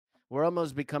we're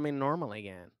almost becoming normal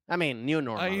again. I mean, new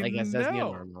normal. I I guess that's new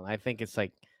know. normal. I think it's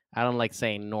like I don't like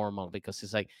saying normal because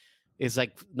it's like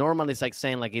normal is like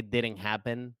saying like it didn't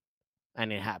happen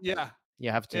and it happened. Yeah. You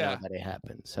have to know Yeah. that it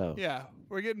happened. So Yeah,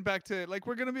 we're getting back to like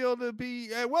we're gonna be able to be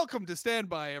welcome to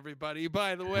Standby, everybody.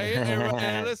 By the way,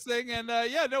 listening, and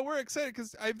yeah, no, we're excited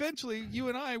because eventually you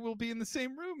and I will be in the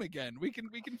same room again. We can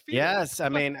feel it. yes, I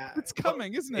mean, It's well,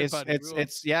 coming, isn't it, buddy?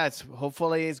 it's yeah, it's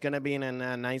hopefully it's gonna be in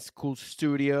a nice cool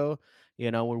studio.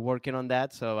 We're working on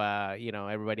that, so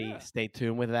everybody Yeah, stay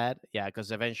tuned with that. Yeah,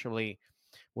 because eventually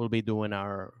we'll be doing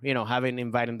our having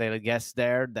inviting the guests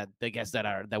there that the guests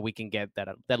that we can get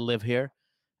that live here,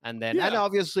 and yeah,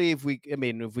 obviously if we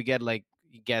get like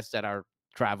guests that are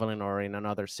traveling or in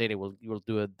another city, we'll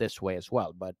do it this way as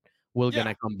well. But we're yeah.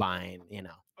 gonna combine.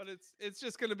 But it's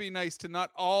just gonna be nice to not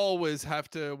always have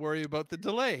to worry about the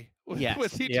delay Yes,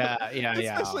 with each other, yeah, yeah,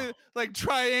 yeah. especially like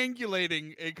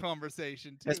triangulating a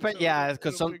conversation too. But So yeah,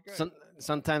 because it'll be great.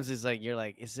 sometimes it's like you're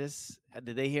like, is this?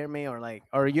 Did they hear me or like?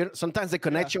 Or you sometimes the Yeah,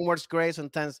 connection works great.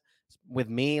 Sometimes with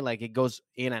me, like it goes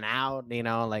in and out.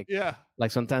 yeah.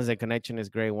 Like sometimes the connection is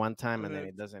great one time and then it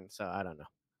And doesn't. So I don't know.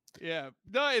 Yeah,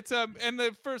 no, it's and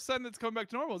the first sign that's come back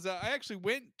to normal is that I actually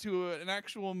went to an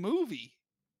actual movie.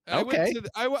 I went Okay, to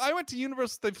I went to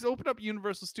Universal. They've opened up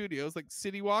Universal Studios like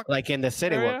City Walk like in the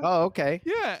city walk. area. Oh, okay.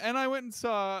 Yeah, and I went and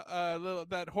saw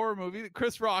that horror movie,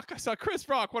 Chris Rock. I saw Chris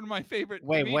Rock, one of my favorite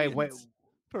Wait. comedians,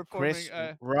 performing. Chris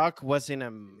Rock was in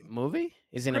a movie.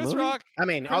 Is in a Chris movie. Rock, I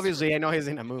mean, Chris. obviously, I know he's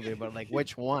in a movie, but like,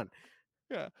 which one?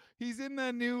 Yeah, he's in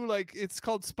the new like it's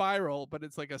called Spiral, but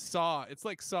it's like a Saw. It's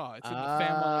like Saw. It's in the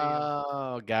family of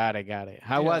Oh, got it.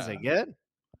 How was it? yeah. Good.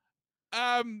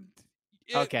 Um,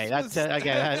 Okay, it that's was. it.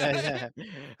 Okay,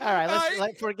 all right. Let's I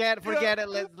like forget it.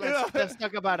 Let's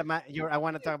talk about it. I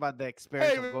want to talk about the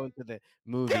experience of hey, going to the get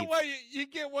movie. what you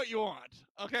get what you want.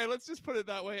 Okay, let's just put it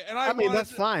that way. And I mean,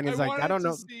 that's fine. I It's like wanted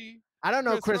to see I don't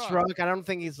know Chris Chris Rock. Rock. I don't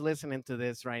think he's listening to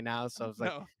this right now. So it's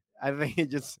like No, I think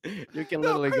you can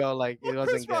no, literally go like it Chris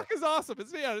wasn't good. Rock is awesome.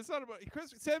 It's not about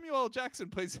Samuel L. Jackson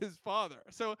plays his father.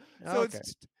 Okay.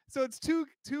 So it's two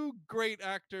great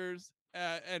actors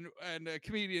and a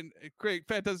comedian, a great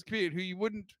fantastic comedian who you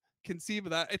wouldn't conceive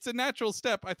of that. It's a natural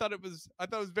step. I thought it was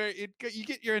you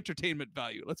get your entertainment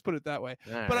value. Let's put it that way.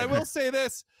 All But I right. will say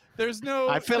this: there's I no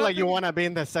feel like you nothing. want to be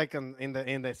in the second in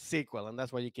the sequel, and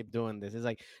that's why you keep doing this. It's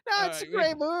like, no, it's a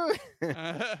great movie.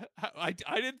 I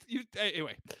didn't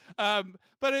anyway.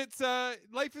 But it's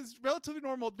life is relatively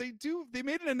normal. They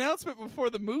made an announcement before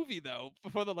the movie though,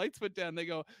 before the lights went down. They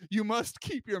go, "You must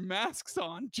keep your masks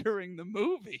on during the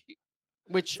movie."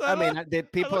 Which So I mean, did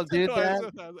I people looked at do Clarence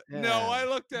that? Smith, I was like, no, Yeah. I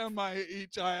looked down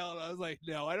each aisle and I was like,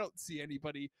 no, I don't see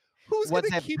anybody who's Was gonna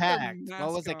it keep their packed?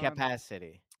 What was mask the on.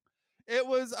 capacity?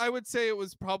 I would say it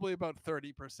was probably about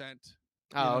 30%.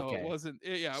 Oh, It okay. wasn't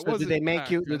it So do they wasn't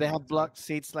make you? packed or Do they anything have like that. blocked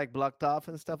seats like blocked off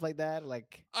and stuff like that?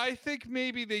 Like, I think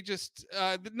maybe they just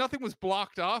nothing was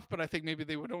blocked off, but I think maybe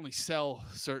they would only sell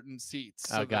certain seats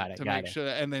oh, so that to got make it. sure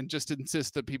and then just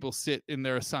insist that people sit in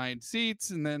their assigned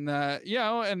seats, and then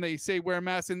and they say wear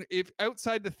masks. And if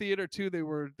outside the theater too, they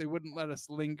wouldn't let us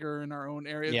linger in our own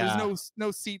area. There's Yeah.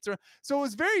 no seats, or so it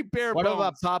was very bare What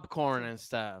about bones. popcorn and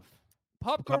stuff?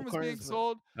 Popcorn was Popcorn being is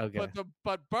sold, okay.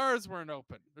 but bars weren't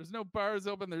open. There's no bars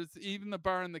open. There's even the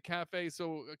bar in the cafe.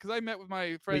 So because I met with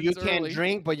my But you friends can't early,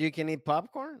 drink, but you can eat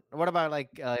popcorn. What about like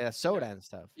soda yeah, and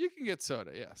stuff? you can get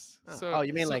soda. Yes. Oh,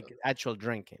 you mean like actual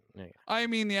drinking? Yeah. I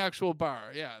mean the actual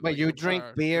bar. Yeah, But like you the drink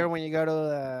bar. beer Yeah. when you go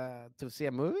to see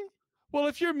a movie? Well,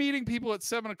 if you're meeting people at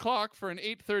 7 o'clock for an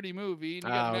 8:30 movie and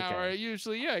you got Oh, an hour, okay.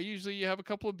 usually you have a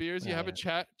couple of beers, you have a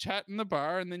Yeah, chat in the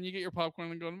bar, and then you get your popcorn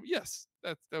and go, yes,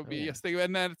 that would be a yeah. yes thing.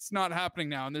 And that's not happening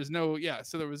now. And there's no,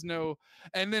 so there was no,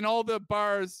 and then all the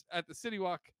bars at the City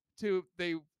Walk too,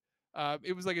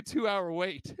 it was like a 2 hour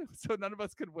wait. So none of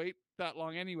us could wait that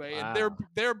long anyway. And Wow.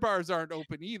 their bars aren't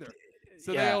open either.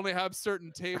 So they Yeah. only have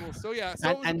certain tables. So yeah, so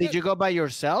it was a And did bit. you go by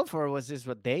yourself or was this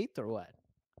a date or what?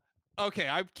 Okay,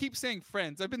 I keep saying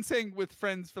friends. I've been saying with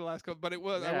friends for the last couple, but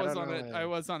Yeah, I don't know. I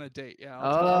was on a date. Yeah, Oh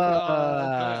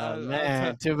I'll tell.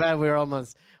 man, too bad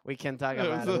we can talk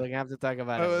about it. We have to talk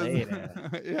about it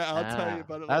later. Yeah, I'll tell you Ah,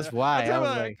 about it that's later. I'll why tell I you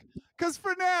was about it like, because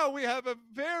for now we have a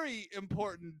very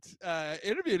important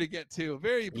interview to get to. A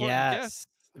very important guest. yes,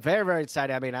 very very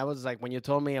excited. I mean, I was like when you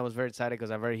told me, I was very excited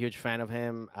because I'm a very huge fan of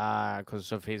him.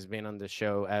 Because of he's been on the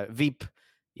show Veep.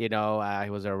 He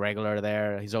was a regular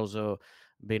there. He's also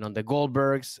been on the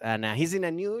Goldbergs, and he's in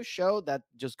a new show that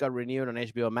just got renewed on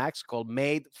HBO Max called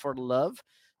Made for Love.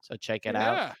 So check it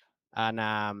out.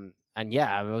 Yeah, And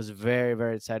yeah, I was very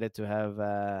very excited to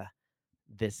have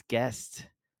this guest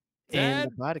in the Dan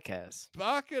podcast.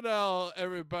 Bakkedahl,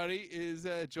 everybody, is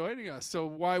joining us. So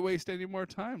why waste any more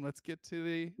time? Let's get to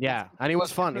the. Yeah, and it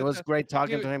was fun. It was great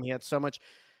talking He, to him. He had so much.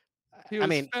 he I was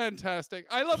mean, fantastic.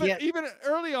 I love he it. had, Even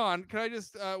early on, can I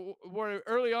just where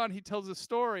early on he tells a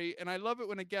story, and I love it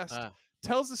when a guest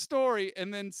tells a story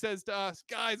and then says to us,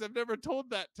 guys, I've never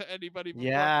told that to anybody before.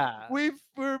 yeah,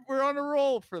 We're on a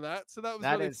roll for that. So that was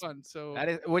really fun. So that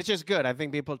is, which is good. I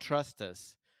think people trust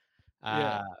us.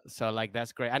 Yeah. So like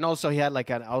that's great. And also he had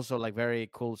like also like very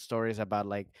cool stories about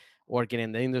like working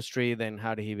in the industry, then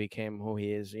how he became who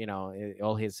he is,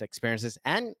 all his experiences.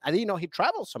 And I didn't know he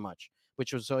travels so much,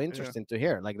 which was so interesting to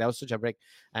hear. Like that was such a break.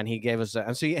 And he gave us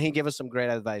and so he gave us some great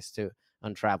advice too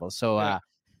on travel. So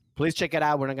please check it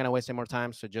out. We're not gonna waste any more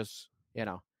time. So just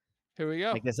here we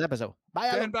go. make this episode.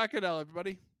 Bye. Dan Bakkedahl,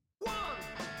 everybody.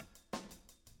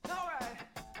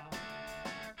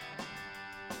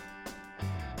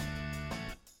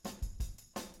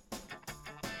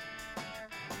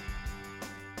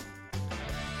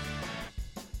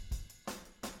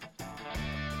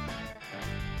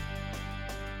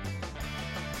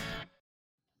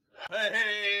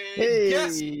 Hey.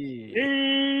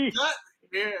 Got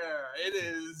here. It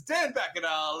is Dan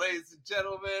Bakkedahl, ladies and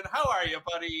gentlemen. How are you,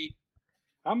 buddy?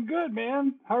 I'm good,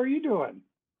 man. How are you doing?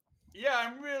 Yeah,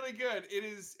 I'm really good.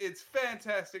 It's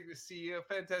fantastic to see you.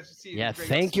 Fantastic to see you. Yeah,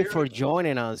 thank you for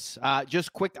joining us.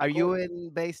 Just quick, are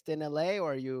you based in LA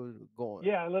or are you going?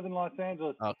 Yeah, I live in Los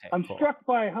Angeles. Okay, I'm struck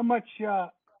by how much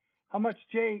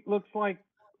Jay looks like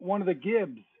one of the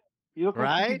Gibbs. You look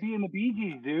like you could be in the Bee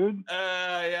Gees, dude.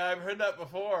 Yeah, I've heard that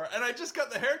before, and I just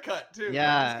got the haircut too.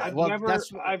 Yeah, I've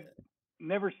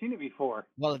never seen it before.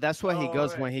 Well, that's why he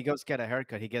goes when he goes get a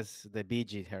haircut. He gets the Bee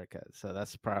Gees haircut, so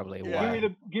that's probably why.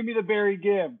 Give me the Barry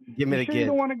Gibb. Give me the Gibb. You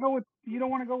don't want to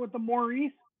go with the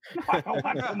Maurice? No, I don't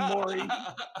want the Maurice.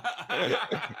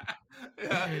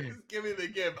 Yeah, just give me the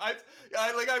Gibb. I've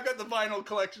got the vinyl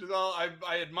collection as well.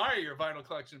 I admire your vinyl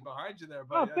collection behind you there,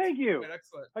 buddy. Thank you.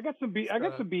 Excellent. I got some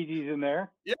Bee Gees in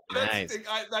there. Yeah, that's nice.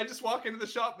 I just walk into the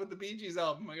shop with the Bee Gees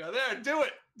album. I go, there, do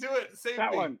it, save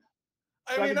that me. One.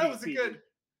 I mean, that was a good.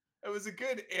 It was a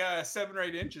good 7 or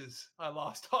 8 inches I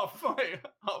lost off my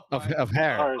of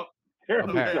hair. Are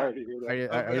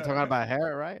you talking about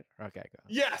hair, right? Okay, go.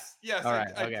 Yes. All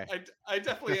right. Okay. I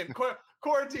definitely am.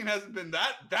 Quarantine hasn't been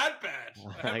that bad.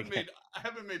 I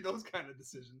haven't made those kind of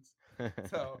decisions.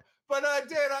 So, but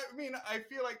Dan, I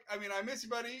feel like I miss you,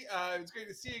 buddy. It's great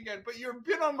to see you again. But you've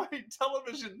been on my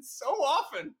television so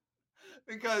often.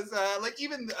 Because I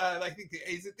think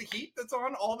is it the Heat that's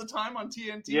on all the time on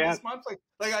TNT this month?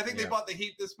 Like I think they bought the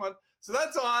Heat this month, so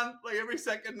that's on like every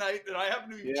second night, and I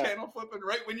happen to be channel flipping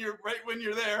right when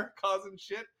you're there causing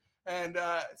shit. And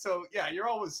so yeah, you're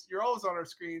always on our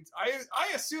screens.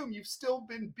 I assume you've still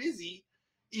been busy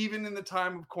even in the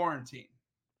time of quarantine.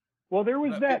 Well, there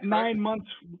was that 9 months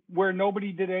where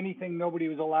nobody did anything, nobody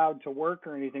was allowed to work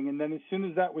or anything, and then as soon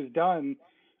as that was done,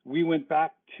 we went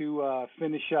back to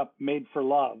finish up Made for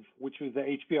Love, which was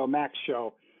the HBO Max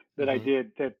show that I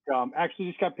did that actually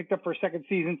just got picked up for a second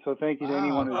season. So thank you to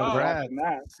anyone who's watching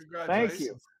that. Thank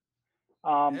you.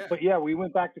 But yeah, we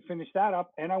went back to finish that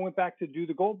up, and I went back to do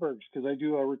the Goldbergs because I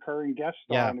do a recurring guest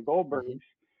star on the Goldbergs.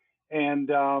 And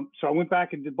so I went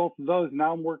back and did both of those.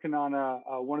 Now I'm working on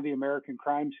one of the American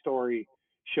Crime Story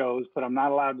shows, but I'm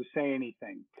not allowed to say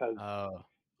anything because,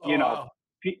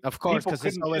 of course, because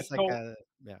it's always like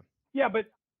Yeah, but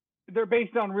they're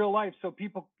based on real life, so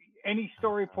any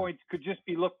story points could just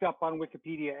be looked up on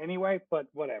Wikipedia anyway. But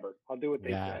whatever, I'll do what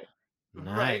they say.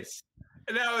 Nice.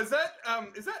 Right. Now, is that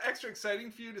extra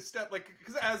exciting for you to step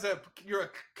because you're a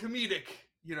comedic,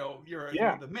 you're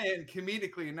the man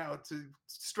comedically now to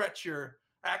stretch your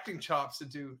acting chops to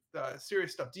do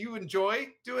serious stuff. Do you enjoy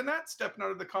doing that, stepping out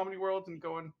of the comedy world and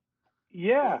going?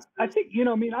 Yeah, I think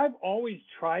I've always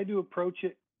tried to approach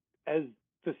it as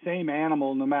the same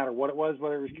animal, no matter what it was,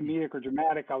 whether it was comedic or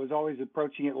dramatic. I was always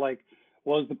approaching it like,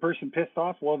 well, is the person pissed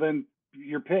off? Well, then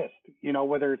you're pissed,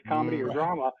 whether it's comedy or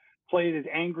drama, play it as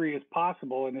angry as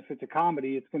possible. And if it's a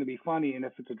comedy, it's going to be funny. And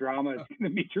if it's a drama, it's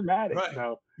going to be dramatic.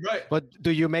 Right. But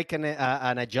do you make an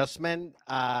adjustment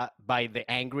by the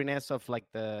angriness of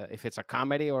if it's a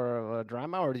comedy or a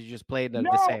drama, or do you just play the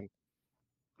same?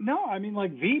 No, I mean,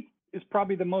 like Veep is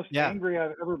probably the most angry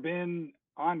I've ever been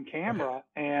on camera.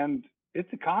 And it's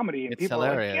a comedy, and people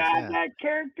hilarious. Are like, that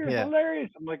character is hilarious.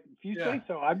 I'm like, if you say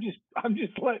so, I'm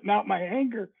just letting out my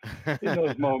anger in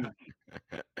those moments.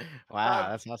 Wow,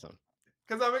 that's awesome.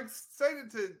 Because I'm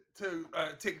excited to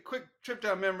take a quick trip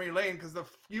down memory lane because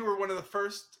you were one of the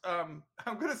first. I'm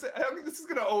gonna say I think this is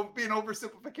gonna be an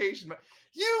oversimplification, but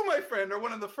you, my friend, are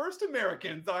one of the first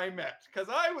Americans I met because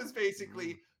I was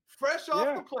basically fresh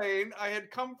off the plane. I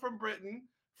had come from Britain,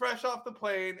 fresh off the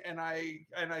plane, and I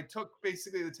took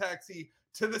basically the taxi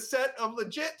to the set of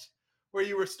Legit, where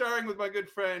you were starring with my good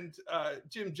friend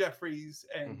Jim Jeffries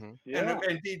and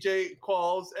DJ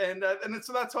Qualls, and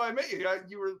so that's how I met you.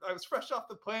 I was fresh off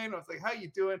the plane. I was like, "How you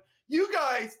doing?" You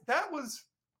guys, that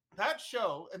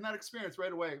show and that experience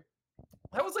right away.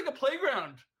 That was like a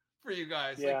playground for you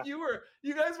guys. Yeah. Like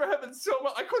you guys were having so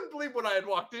much. I couldn't believe what I had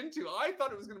walked into. I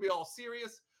thought it was going to be all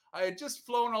serious. I had just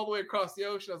flown all the way across the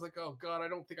ocean. I was like, "Oh God, I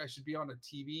don't think I should be on a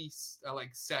TV like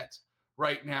set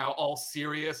right now, all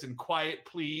serious and quiet,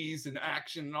 please, and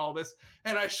action and all this."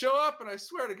 And I show up, and I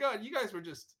swear to God, you guys were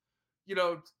just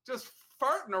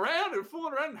farting around and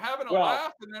fooling around and having a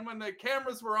laugh. And then when the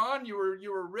cameras were on, you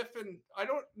were riffing. I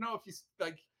don't know if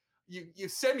you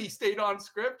semi stayed on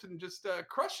script and just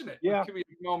crushing it. Yeah. With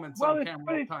comedic moments on camera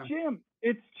all the time. Jim.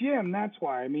 It's Jim. That's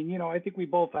why. I mean, I think we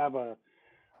both have a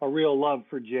real love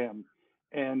for Jim,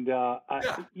 and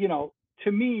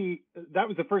to me, that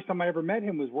was the first time I ever met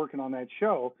him, was working on that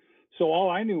show. So all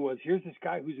I knew was, here's this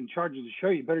guy who's in charge of the show.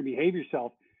 You better behave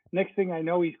yourself. Next thing I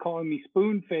know, he's calling me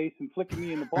spoon face and flicking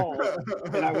me in the balls.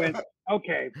 And I went,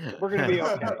 okay, we're going to be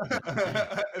okay.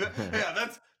 Yeah,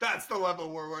 that's the level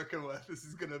we're working with. This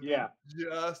is going to be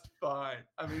just fine.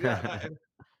 I mean,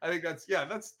 I think that's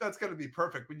going to be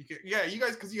perfect when you get, you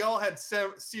guys, because you all had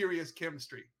serious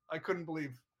chemistry. I couldn't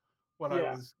believe what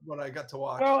I got to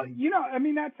watch. Well, I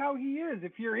mean, that's how he is.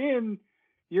 If you're in,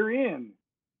 you're in.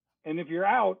 And if you're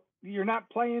out, you're not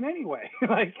playing anyway.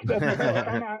 Like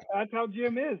that's how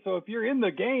Jim is. So if you're in the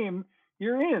game,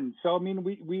 you're in. So I mean,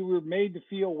 we were made to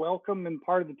feel welcome and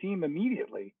part of the team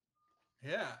immediately.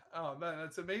 Yeah. Oh man,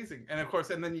 that's amazing. And of course,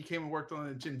 and then you came and worked on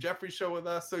the Jim Jeffries show with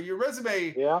us. So your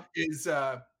resume is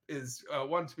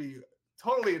one to be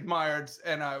totally admired,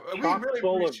 and we really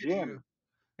appreciate you.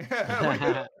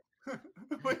 Yeah,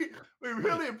 we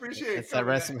really appreciate it's a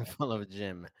resume full of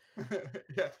Jim.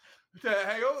 Yeah, to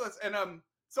hang over with us. And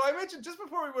so I mentioned just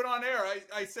before we went on air,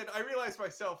 I said I realized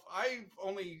myself I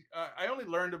only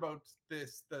learned about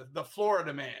the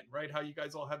Florida Man, right? How you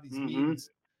guys all have these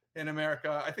memes in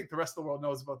America. I think the rest of the world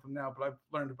knows about them now, but I've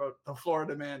learned about the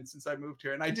Florida Man since I moved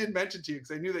here. And I did mention to you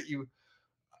because I knew that you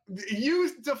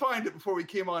defined it before we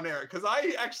came on air, because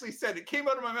I actually said, it came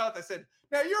out of my mouth. I said,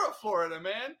 "Now you're a Florida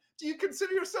man. Do you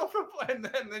consider yourself a?" And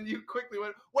then you quickly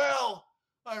went, "Well,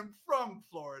 I'm from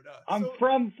Florida." I'm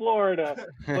from Florida,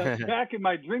 but back in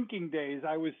my drinking days,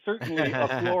 I was certainly a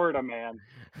Florida man.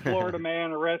 Florida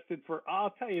man arrested for.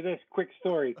 I'll tell you this quick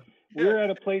story. We were at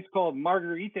a place called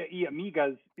Margarita y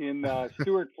Amigas in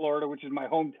Stuart, Florida, which is my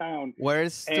hometown. Where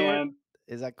is Stuart? And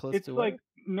is that close to? It's like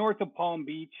north of Palm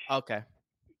Beach. Okay.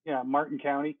 Yeah, Martin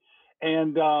County,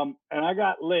 and I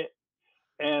got lit,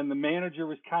 and the manager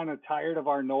was kind of tired of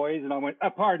our noise, and I went,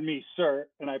 "Pardon me, sir,"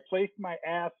 and I placed my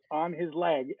ass on his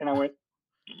leg, and I went,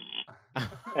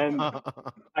 and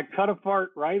I cut a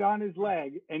fart right on his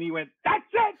leg, and he went,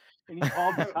 "That's it," and he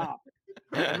called the cops,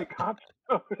 and the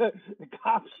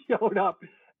cops showed up,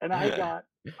 and I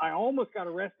almost got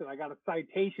arrested. I got a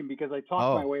citation because I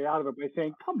talked my way out of it by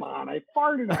saying, "Come on, I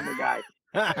farted on the guy."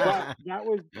 But that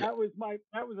was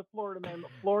a Florida man. The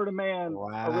Florida man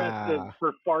arrested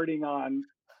for farting on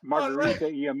Margarita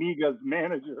y Amiga's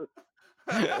manager.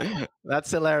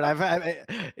 That's hilarious.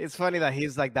 It's funny that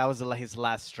he's like, that was his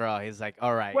last straw. He's like,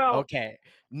 all right, okay,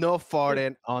 no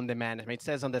farting on the management. It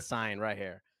says on the sign right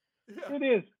here. It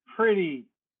is pretty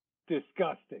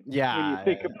disgusting. Yeah. When you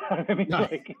think about it. I mean,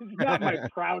 it's not my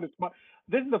proudest moment.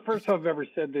 This is the first time I've ever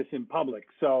said this in public,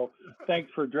 so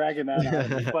thanks for dragging that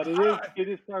out. But it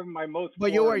is probably my most.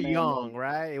 But you were young,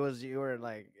 right? You were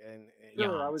like,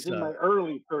 I was in my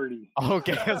early 30s.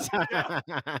 Okay. That's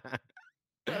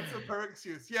a perfect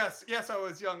excuse. Yes, I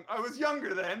was young. I was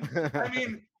younger then. I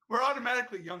mean, we're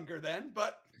automatically younger then,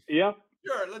 but yep.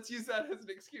 Sure, let's use that as an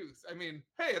excuse. I mean,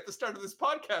 hey, at the start of this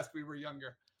podcast, we were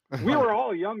younger. We were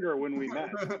all younger when we met.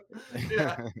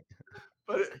 Yeah.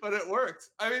 But it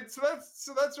works. I mean, so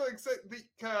that's really exciting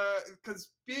because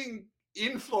being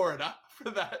in Florida for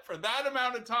that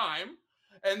amount of time,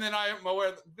 and then I am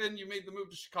aware that then you made the move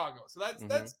to Chicago. So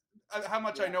that's how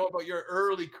much I know about your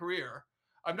early career.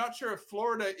 I'm not sure if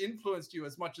Florida influenced you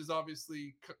as much as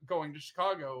obviously going to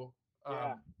Chicago,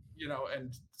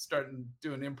 and starting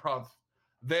doing improv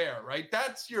there, right?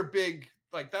 That's your big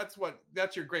like that's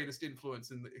your greatest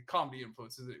influence in the comedy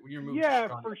influence, is it, when you moved to Yeah,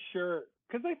 Chicago? for sure.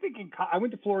 Because I think I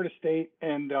went to Florida State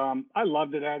and I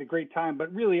loved it. I had a great time,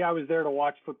 but really I was there to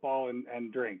watch football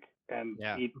and drink and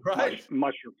Yeah. eat Right.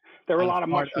 mushrooms. There were a lot of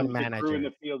Sport mushrooms that grew in unmanager.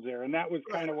 the fields there, and that was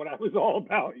kind of what I was all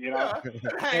about, you know. Yeah, and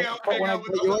And, but hang when I out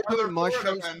with But you the were other doing Florida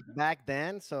mushrooms men. back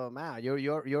then, so man,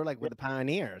 you're like with the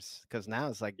pioneers because now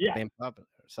it's like yeah, been popular.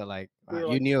 So like we were you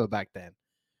like knew it back then.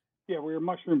 yeah, we were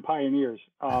mushroom pioneers.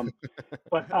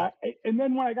 But and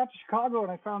then when I got to Chicago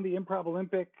and I found the Improv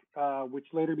Olympic, which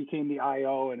later became the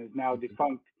IO and is now Mhm.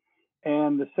 defunct,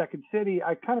 and the Second City,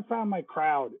 I kind of found my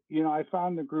crowd. You know, I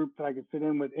found the group that I could fit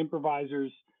in with.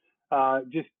 Improvisers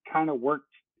just kind of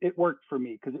worked. It worked for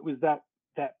me because it was that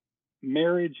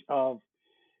marriage of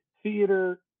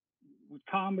theater with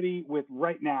comedy with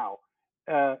right now.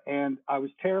 And I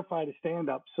was terrified of stand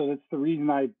up. So that's the reason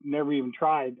I never even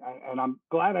tried. And I'm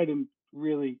glad I didn't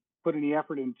really put any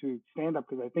effort into stand up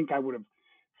because I think I would have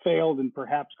failed and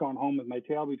perhaps gone home with my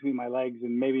tail between my legs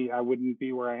and maybe I wouldn't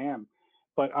be where I am.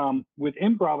 But with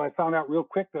improv, I found out real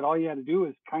quick that all you had to do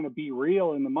is kind of be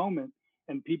real in the moment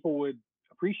and people would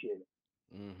appreciate it.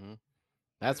 Hmm. Right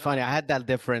That's funny. on. I had that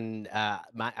different.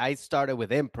 I started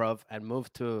with improv and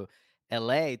moved to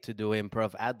LA to do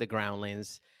improv at the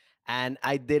Groundlings, and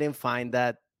I didn't find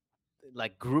that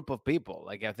like group of people.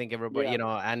 Like I think everybody,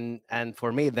 Yeah. and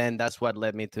for me, then that's what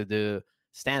led me to do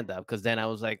stand up. Because then I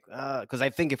was like, because I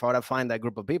think if I would have find that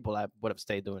group of people, I would have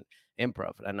stayed doing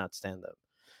improv and not stand up.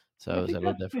 So I it was a think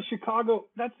little different.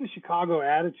 that's the Chicago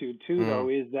attitude too, Mm, though,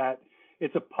 is that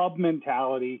it's a pub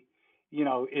mentality. You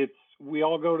know, it's we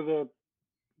all go to the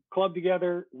club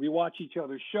together, we watch each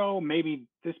other's show. Maybe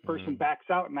this person mm, backs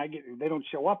out and they don't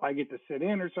show up, I get to sit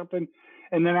in or something.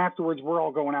 And then afterwards we're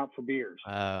all going out for beers.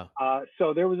 uh,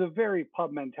 So there was a very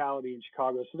pub mentality in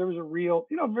Chicago. So there was a real,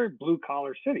 very blue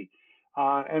collar city.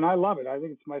 And I love it. I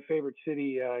think it's my favorite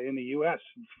city in the U.S.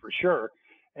 for sure.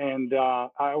 And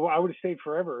I would have stayed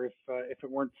forever if it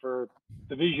weren't for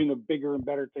the vision of bigger and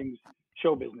better things,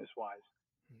 show business wise.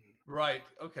 Right.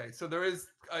 Okay. So there is,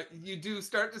 you do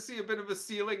start to see a bit of a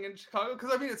ceiling in Chicago,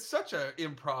 because I mean it's such a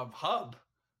improv hub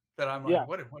that I'm like, Yeah.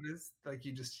 what is, like,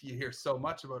 you hear so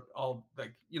much about all,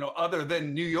 like, other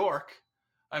than New York.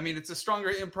 I mean, it's a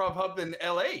stronger improv hub than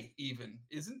LA even,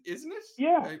 isn't it?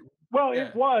 Yeah. Well, Yeah.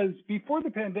 it was before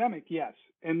the pandemic, yes.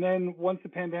 And then once the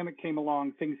pandemic came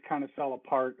along, things kind of fell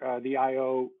apart. The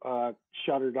IO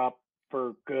shuttered up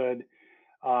for good,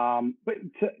 but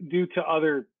due to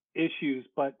other issues.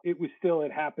 But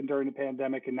it happened during the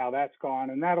pandemic, and now that's gone,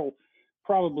 and that'll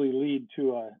probably lead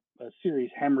to a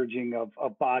serious hemorrhaging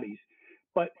of bodies.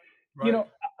 But you Right. know,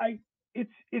 I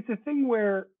it's a thing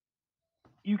where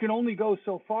you can only go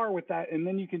so far with that, and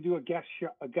then you can do a guest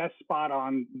spot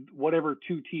on whatever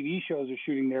 2 TV shows are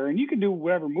shooting there, and you can do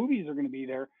whatever movies are going to be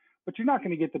there, but you're not going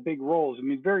to get the big roles. I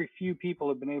mean, very few people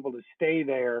have been able to stay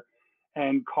there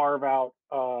and carve out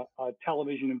a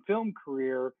television and film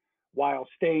career while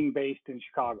staying based in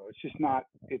Chicago. It's just not.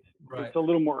 It's Right. a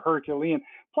little more Herculean.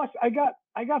 Plus, I got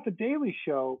the Daily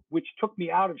Show, which took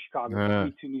me out of Chicago, took uh,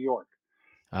 me to New York.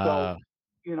 So uh.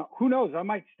 who knows? I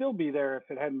might still be there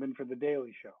if it hadn't been for the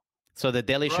Daily Show. So the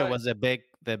Daily Show Right. was the big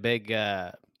gig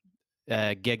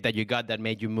that you got that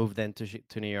made you move then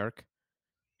to New York.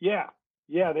 Yeah,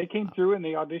 they came through and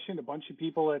they auditioned a bunch of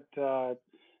people at.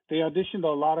 They auditioned a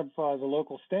lot of the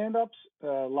local stand-ups, a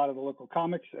lot of the local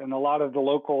comics, and a lot of the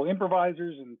local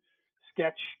improvisers and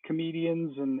sketch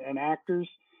comedians and actors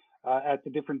at the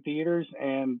different theaters.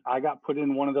 And I got put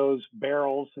in one of those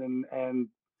barrels, and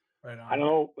Right I don't on.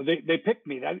 know. They picked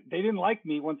me. They didn't like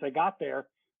me once I got there,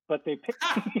 but they picked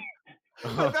me.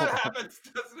 But that happens,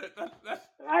 doesn't it?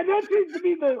 That seems to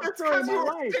be the It's story of because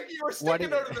my life. you were What?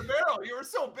 sticking out of the barrel. You were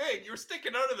so big. You were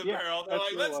sticking out of the Yeah, barrel. They're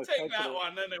that's like, what it let's was. take That's what it that was.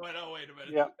 one. Then they went, oh, wait a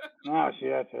minute. Yeah. Oh,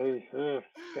 shit.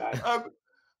 God.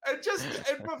 And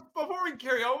before we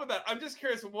carry on with that, I'm just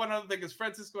curious. One other thing is,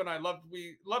 Francisco and I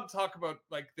we love to talk about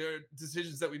like the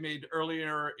decisions that we made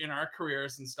earlier in our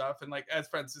careers and stuff. And like as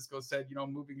Francisco said,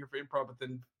 moving here for improv, but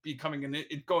then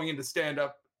going into stand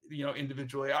up,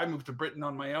 individually. I moved to Britain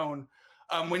on my own.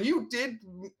 When you did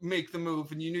make the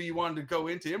move and you knew you wanted to go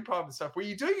into improv and stuff, were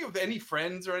you doing it with any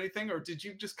friends or anything, or did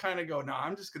you just kind of go, no,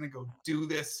 I'm just going to go do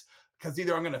this because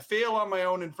either I'm going to fail on my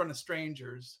own in front of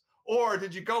strangers, or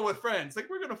did you go with friends? Like,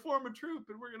 we're going to form a troupe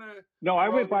and we're going to. No, I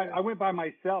went by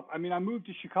myself. I mean, I moved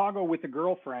to Chicago with a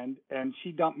girlfriend, and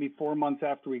she dumped me 4 months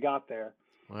after we got there.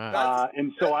 Wow.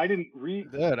 And so I didn't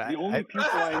Dude, the only people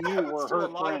I knew were her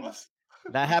friends.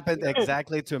 That happened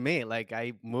exactly to me. Like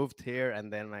I moved here,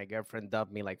 and then my girlfriend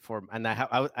dumped me like for, and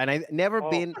I never Oh,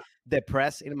 been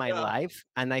depressed in my Yeah. life,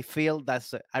 and I feel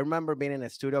I remember being in a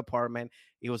studio apartment.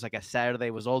 It was like a Saturday.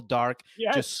 It was all dark,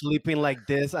 yes. just sleeping like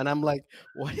this, and I'm like,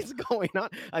 what is going on?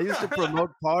 I used to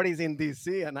promote parties in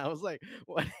DC, and I was like,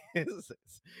 what is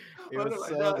this? It What was have I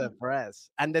so done? depressed,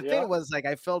 and the Yeah. thing was like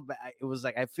I felt it was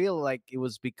like I feel like it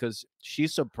was because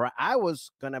she's surprised. I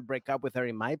was gonna break up with her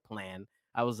in my plan.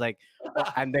 I was like, oh,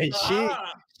 and then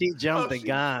Ah, she oh, jumped the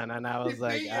gun, and I she was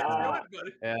like, beat you to Ah, it,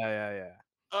 buddy. yeah, yeah, yeah.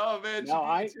 Oh man, she no,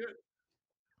 beat you to it.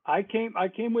 I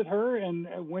came with her,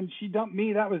 and when she dumped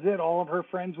me, that was it. All of her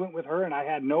friends went with her, and I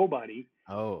had nobody.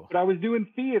 Oh, But I was doing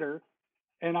theater,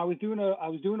 and I was doing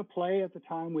a play at the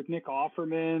time with Nick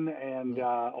Offerman and mm,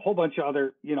 a whole bunch of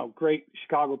other great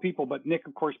Chicago people. But Nick,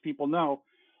 of course, people know.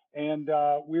 And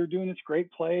we were doing this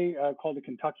great play called the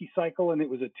Kentucky Cycle, and it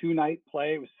was a 2-night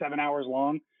play. It was 7 hours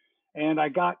long, and I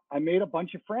made a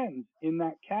bunch of friends in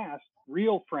that cast,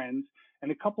 real friends.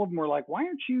 And a couple of them were like, "Why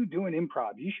aren't you doing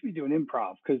improv? You should be doing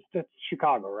improv because that's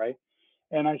Chicago, right?"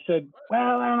 And I said,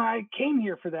 "Well, and I came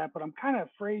here for that, but I'm kind of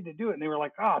afraid to do it." And they were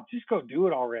like, "Oh, just go do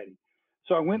it already."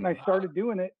 So I went and I started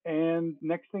doing it. And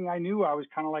next thing I knew, I was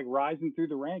kind of like rising through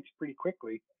the ranks pretty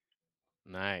quickly.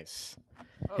 nice. Oh,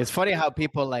 It's that's funny very how cool.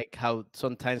 people like how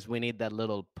sometimes we need that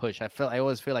little push. I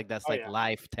always feel like that's Oh, like yeah.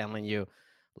 life telling you,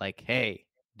 like, hey,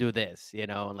 do this,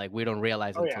 and like we don't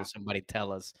realize Oh, until yeah. somebody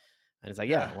tell us, and it's like,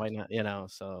 yeah, Yeah. why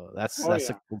not? So that's Oh, that's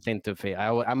a yeah. cool thing to feel.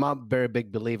 I'm a very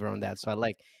big believer on that, so I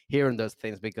like hearing those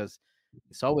things because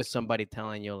it's always somebody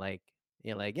telling you like,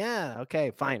 you're like, yeah,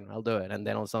 okay, fine, I'll do it, and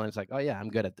then all of a sudden it's like, oh yeah, I'm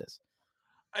good at this.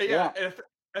 Yeah, Yeah. and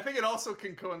I think it also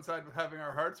can coincide with having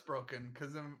our hearts broken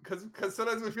because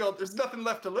sometimes we feel there's nothing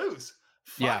left to lose.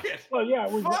 Yeah. Fuck it, Well, yeah,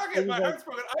 fuck it it. was My like, heart's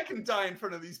broken. I can die in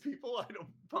front of these people. I don't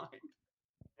mind.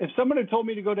 if someone had told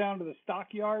me to go down to the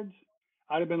stockyards,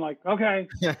 I'd have been like, "Okay,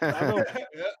 I'll go,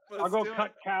 Yeah, I'll let's go do it.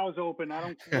 cut cows open. I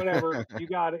don't, whatever. You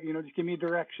got it. Just give me a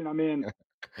direction. I'm in."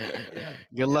 Yeah,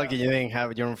 Good luck yeah. you didn't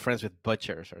have your own friends with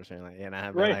butchers or something like,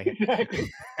 I've been Right. like,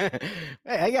 Exactly. hey,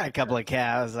 I got a couple of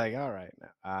cows. Like, all right,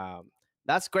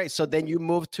 that's great. So then you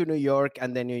moved to New York,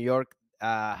 and then New York.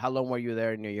 How long were you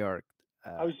there in New York? I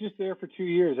Uh, was just there for 2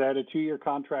 years. I had a 2-year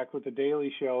contract with the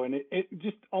Daily Show, and it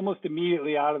just almost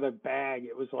immediately out of the bag,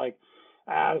 it was like,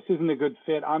 this isn't a good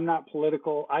fit. I'm not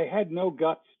political. I had no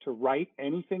guts to write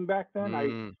anything back then. I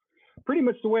mm, pretty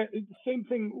much the same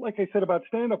thing, like I said about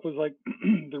stand up, was like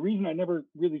the reason I never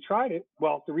really tried it.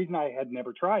 Well, the reason I had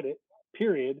never tried it,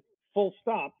 period, full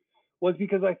stop, was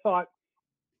because I thought,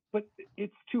 but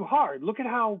it's too hard. Look at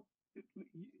how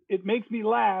it makes me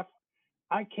laugh.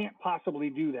 I can't possibly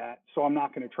do that, so I'm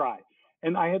not going to try.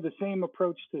 And I had the same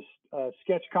approach to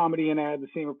sketch comedy, and I had the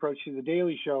same approach to the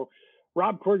Daily Show.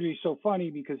 Rob Corddry is so funny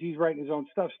because he's writing his own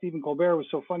stuff. Stephen Colbert was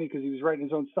so funny because he was writing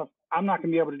his own stuff. I'm not going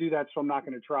to be able to do that, so I'm not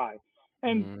going to try.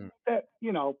 And mm. that,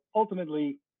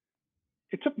 ultimately,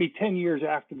 it took me 10 years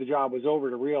after the job was over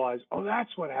to realize, oh, that's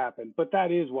what happened. But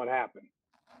that is what happened.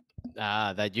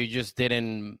 That you just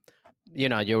didn't,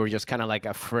 you were just kind of like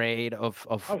afraid I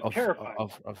was terrified.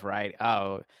 of right.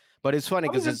 Oh, but it's funny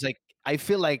I was because it's like I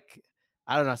feel like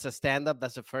I don't know. As a stand up,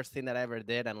 that's the first thing that I ever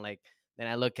did, and like then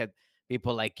I look at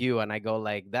people like you, and I go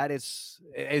like, that is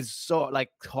so like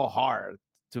so hard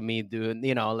to me, dude.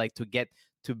 Like to get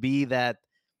to be that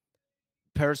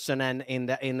person and in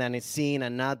a scene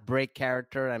and not break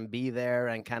character and be there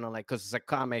and kind of like, because as a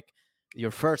comic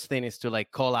your first thing is to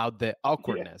like call out the yeah,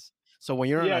 awkwardness. So when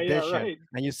you're on yeah, audition right.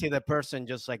 and you see the person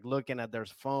just like looking at their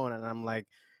phone, and I'm like,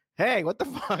 hey, what the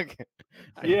fuck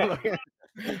are you Yeah. looking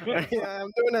yeah,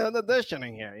 I'm doing an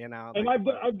auditioning here, And like,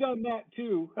 but I've done that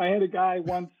too. I had a guy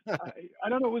once. I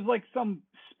don't know. It was like some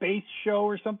space show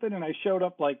or something, and I showed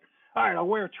up like, all right, I'll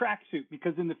wear a tracksuit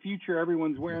because in the future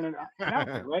everyone's wearing an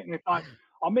outfit, right? And I thought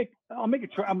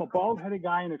I'm a bald headed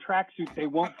guy in a tracksuit. They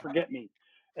won't forget me.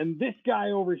 And this guy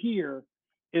over here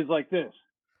is like this,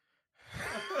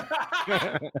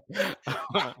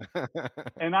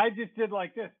 and I just did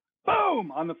like this,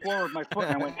 boom, on the floor with my foot,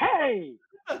 and I went, hey.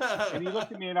 And he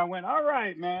looked at me and I went, all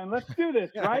right, man, let's do this,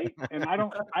 right? And I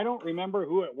don't remember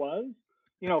who it was.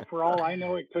 For all I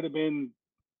know, it could have been,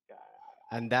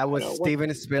 and that I was don't know what.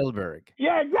 Steven Spielberg.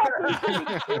 Yeah, exactly.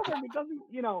 Steven Spielberg. It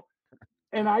doesn't,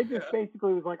 and I just Yeah.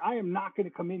 basically was like, I am not going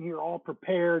to come in here all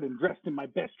prepared and dressed in my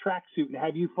best tracksuit and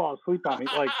have you fall asleep on me.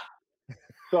 Like,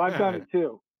 so I've done it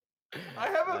too. I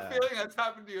have a Uh, feeling that's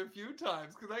happened to you a few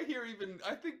times because I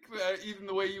think even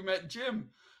the way you met Jim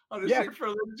Yes. auditioning for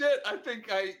legit.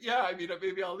 I mean,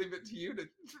 maybe I'll leave it to you to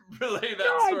relay No,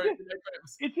 that story.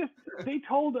 it just, they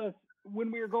told us,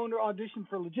 when we were going to audition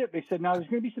for Legit, they said, now there's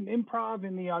going to be some improv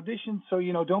in the audition, so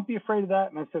don't be afraid of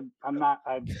that. And I said, I'm not.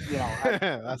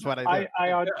 That's what I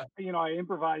do. I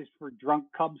improvised for drunk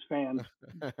Cubs fans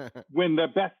when the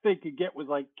best they could get was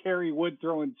like Kerry Wood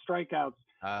throwing strikeouts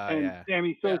and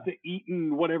Sammy Sosa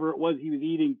eating whatever it was he was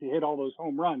eating to hit all those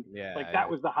home runs. That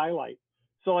was the highlight.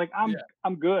 So like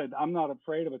I'm good. I'm not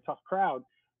afraid of a tough crowd.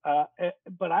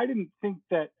 But I didn't think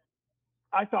that.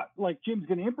 I thought like Jim's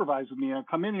going to improvise with me. I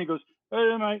come in and he goes, "Hey,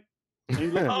 tonight," and he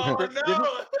looked at the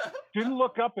script, didn't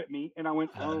look up at me, and I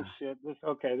went, "Oh shit, this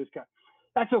guy."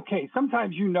 That's okay.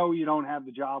 Sometimes you don't have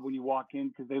the job when you walk in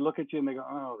because they look at you and they go,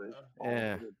 "Oh,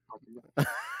 this."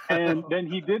 And then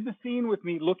he did the scene with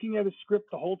me, looking at his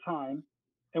script the whole time.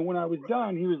 And when I was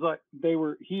done, he was like,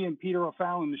 he and Peter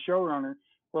O'Fallon, the showrunner,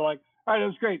 were like, "All right, that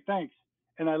was great, thanks."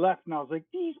 And I left, and I was like,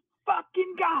 "These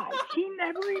fucking guys, he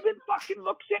never even fucking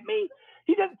looks at me.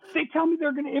 He doesn't. They tell me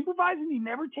they're going to improvise, and he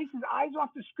never takes his eyes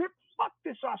off the script. Fuck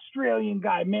this Australian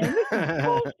guy, man. This is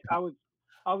bullshit."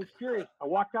 I was furious. I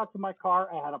walked out to my car.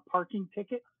 I had a parking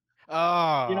ticket.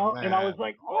 Oh, and I was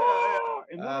like, "Oh!"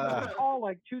 And then I got a call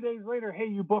like 2 days later. "Hey,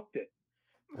 you booked it."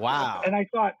 Wow. And I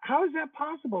thought, how is that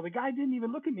possible? The guy didn't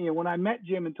even look at me. And when I met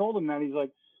Jim and told him that, he's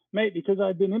like, "Mate, because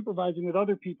I've been improvising with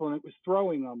other people, and it was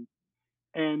throwing them.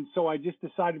 And so I just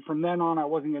decided from then on I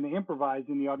wasn't going to improvise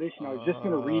in the audition. I was just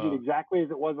going to read it exactly as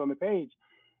it was on the page."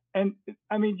 And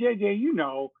I mean,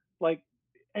 JJ, like,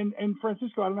 and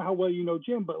Francisco, I don't know how well you know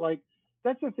Jim, but like,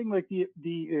 that's the thing. Like the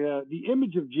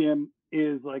image of Jim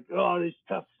is like, oh, this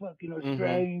tough fucking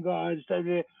Australian guy.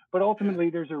 But ultimately,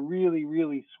 there's a really,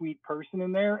 really sweet person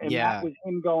in there. And that was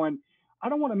him going, "I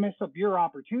don't want to mess up your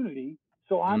opportunity.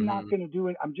 So I'm not going to do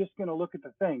it. I'm just going to look at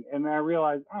the thing." And then I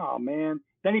realized, oh man.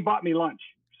 Then he bought me lunch.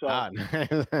 So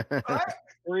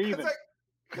we're even.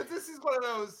 Because this is one of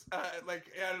those,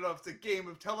 like, I don't know if it's a game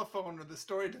of telephone or the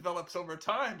story develops over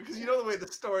time. Because the way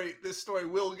this story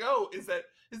will go is that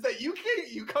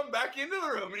you come back into the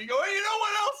room and you go, "Hey, you know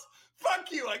what else?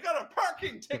 Fuck you! I got a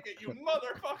parking ticket, you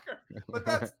motherfucker." But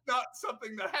that's not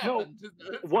something that happened.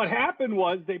 No, what happened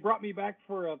was they brought me back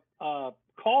for a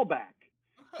callback,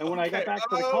 and when I got back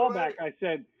for the callback, I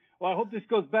said, "Well, I hope this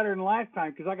goes better than last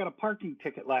time because I got a parking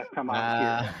ticket last time I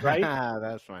was here." Right?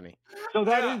 That's funny. So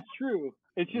that is true.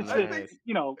 It's just that,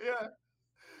 Yeah.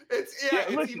 It's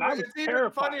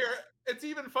even funnier. It's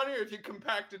even funnier if you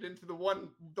compact it into the one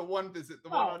visit, the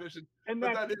one audition. And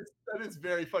that is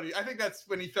very funny. I think that's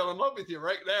when he fell in love with you,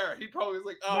 right there. He probably was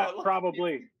like, "Oh, look,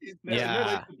 probably."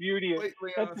 That's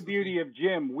the beauty of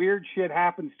Jim. Weird shit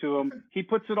happens to him. He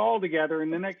puts it all together,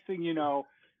 and the next thing you know,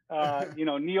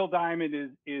 Neil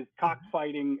Diamond is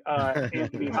cockfighting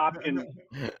Anthony Hopkins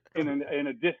in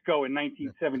a disco in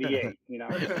 1978.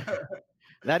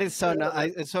 That is so.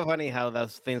 It's so funny how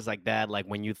those things like that, like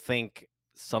when you think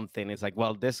something is like,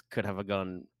 well, this could have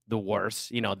gone the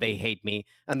worst. They hate me,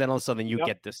 and then all of a sudden you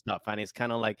get this stuff, and it's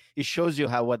kind of like it shows you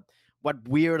how what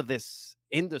weird this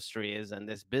industry is and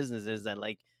this business is. That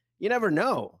like you never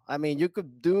know. I mean, you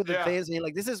could do the things, and you're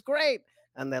like, "This is great,"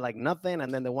 and they're like nothing,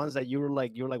 and then the ones that you're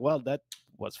like, "Well, that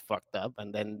was fucked up,"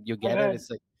 and then you get it.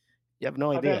 It's like you have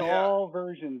no idea. I've had all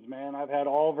versions, man. I've had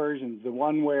all versions. The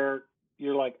one where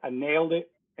you're like, "I nailed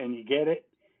it," and you get it.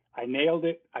 "I nailed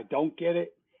it. I don't get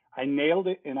it. I nailed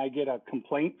it," and I get a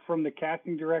complaint from the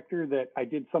casting director that I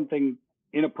did something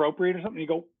inappropriate or something. You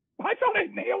go, "I thought I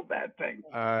nailed that thing."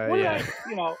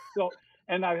 So,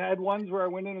 and I've had ones where I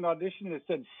went in an audition and it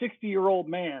said 60-year-old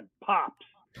man, pops.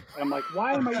 And I'm like,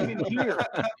 "Why am I even here?"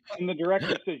 And the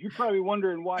director says, "You're probably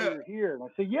wondering why you're here." And I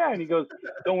say, "Yeah." And he goes,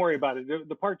 "Don't worry about it.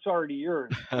 The part's already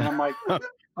yours." And I'm like, "I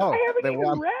haven't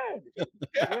even read."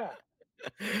 Yeah.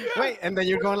 Wait, and then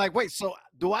you're going like, "Wait, so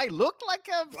do I look like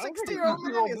a 60-year-old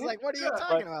man?" He's like, "What are you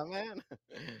talking about, man?"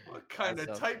 What kind of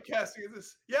typecasting is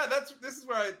this? Yeah, this is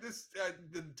where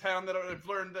the town that I've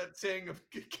learned that saying of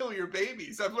 "kill your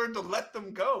babies." I've learned to let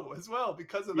them go as well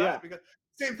because of that. Because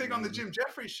same thing on the Jim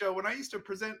Jeffries show. When I used to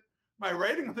present my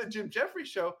writing on the Jim Jeffries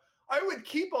show, I would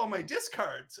keep all my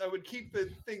discards. I would keep the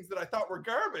things that I thought were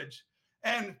garbage,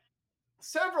 and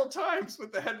several times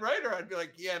with the head writer, I'd be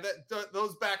like, "Yeah,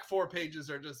 those back 4 pages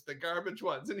are just the garbage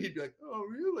ones," and he'd be like, "Oh,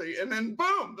 really?" And then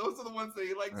boom, those are the ones that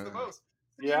he likes the most.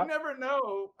 So you never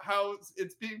know how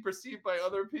it's being perceived by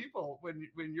other people when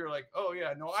you're like, "Oh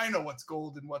yeah, no, I know what's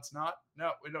gold and what's not."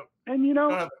 No, we don't. And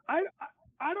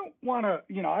I don't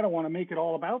want to make it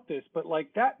all about this, but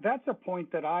like that's a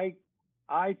point that I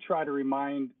try to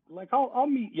remind. Like I'll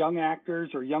meet young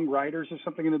actors or young writers or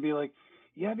something, and they'll be like,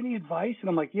 "You have any advice?" And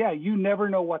I'm like, "Yeah, you never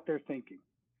know what they're thinking.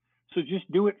 So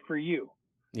just do it for you."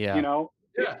 Yeah.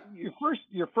 Yeah.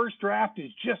 your first draft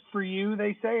is just for you,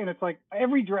 they say, and it's like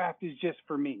every draft is just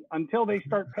for me until they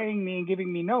start paying me and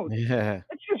giving me notes. Yeah.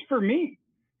 It's just for me.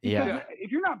 Because Yeah.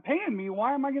 if you're not paying me,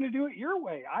 why am I going to do it your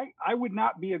way? I would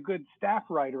not be a good staff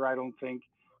writer, I don't think,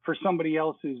 for somebody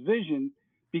else's vision,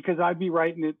 because I'd be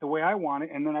writing it the way I want it.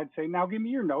 And then I'd say, now give me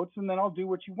your notes and then I'll do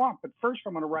what you want. But first,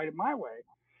 I'm going to write it my way.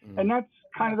 And that's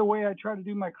kind of the way I try to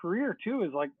do my career, too,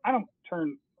 is like I don't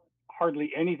turn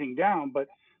hardly anything down. But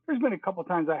there's been a couple of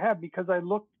times I have, because I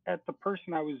looked at the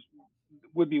person I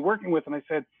would be working with and I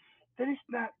said,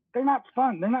 they're not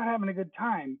fun. They're not having a good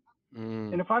time.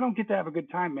 And if I don't get to have a good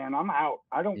time, man, I'm out.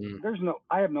 I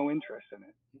have no interest in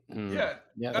it. Yeah.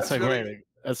 Yeah, that's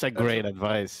a great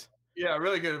advice. Yeah,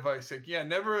 really good advice. Like, yeah,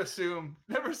 never assume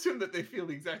that they feel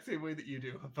the exact same way that you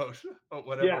do about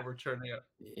whatever we're churning out.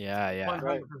 Yeah.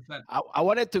 100%. I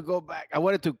wanted to go back. I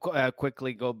wanted to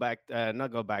quickly go back,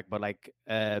 not go back, but like,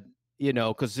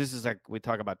 because this is like, we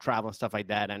talk about travel and stuff like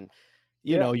that. And,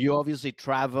 you know, you obviously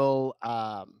travel,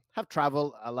 have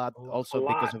traveled a lot also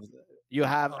because of, you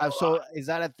have, so is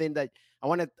that a thing that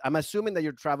I'm assuming that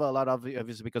you travel a lot,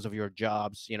 obviously because of your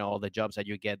jobs, all the jobs that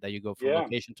you get, that you go from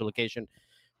location to location.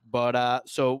 But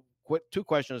so two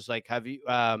questions, like, have you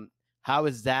how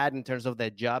is that in terms of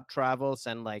the job travels,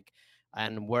 and like,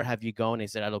 and where have you gone?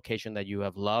 Is it a location that you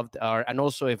have loved, or and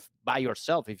also if by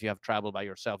yourself, if you have traveled by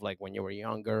yourself, like when you were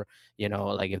younger,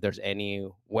 like if there's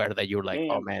anywhere that you're like,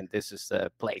 oh man, this is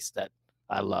the place that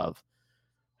I love.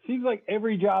 Seems like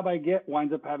every job I get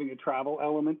winds up having a travel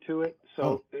element to it.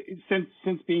 So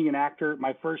since being an actor,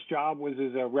 my first job was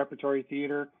as a repertory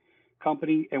theater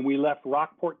company, and we left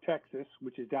Rockport, Texas,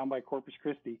 which is down by Corpus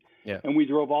Christi, and we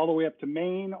drove all the way up to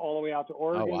Maine, all the way out to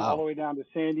Oregon, all the way down to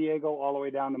San Diego, all the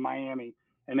way down to Miami,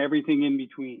 and everything in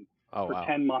between for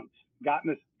 10 months. Got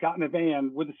in a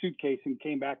van with a suitcase and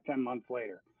came back 10 months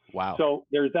later. Wow. So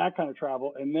there's that kind of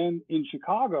travel. And then in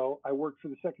Chicago, I worked for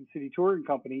the Second City Touring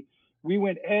Company. We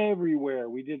went everywhere.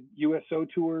 We did USO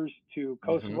tours to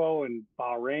Kosovo and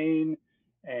Bahrain.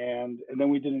 And then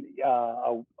we did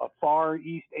a Far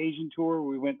East Asian tour.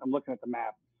 We went, I'm looking at the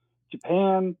map,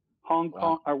 Japan, Hong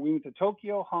Kong, or we went to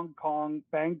Tokyo, Hong Kong,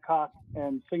 Bangkok,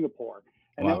 and Singapore.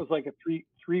 And that was like a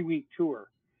three-week tour.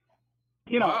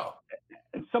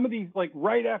 And some of these, like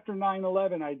right after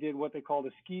 9/11, I did what they called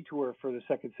a ski tour for the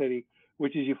Second City,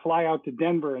 which is you fly out to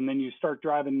Denver and then you start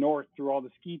driving north through all the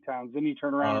ski towns. Then you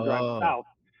turn around and drive south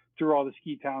through all the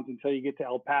ski towns until you get to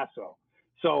El Paso.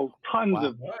 So tons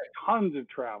of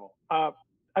travel. I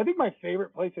think my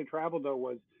favorite place I traveled, though,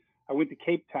 was I went to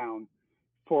Cape Town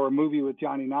for a movie with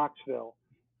Johnny Knoxville.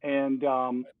 And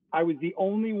I was the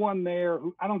only one there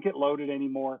who, I don't get loaded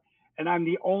anymore. And I'm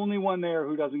the only one there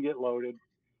who doesn't get loaded.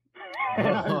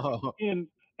 And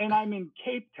I'm in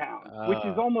Cape Town, which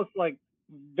is almost like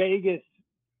Vegas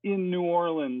in New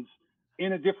Orleans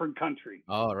in a different country.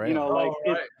 Oh, right.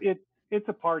 It's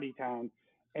a party town.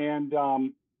 And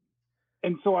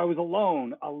so I was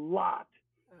alone a lot.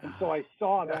 And so I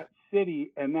saw that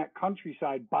city and that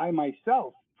countryside by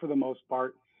myself for the most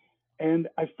part. And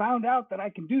I found out that I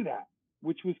can do that,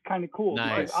 which was kind of cool.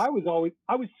 Nice. Because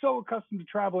I was so accustomed to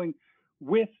traveling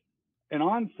with an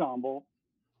ensemble,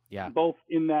 both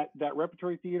in that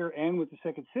repertory theater and with the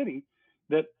Second City,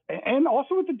 and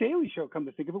also with the Daily Show, come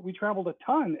to think of it, we traveled a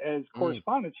ton as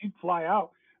correspondents. You'd fly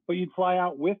out, but you'd fly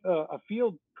out with a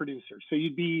field producer. So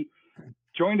you'd be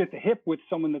joined at the hip with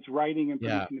someone that's writing and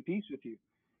producing the piece with you.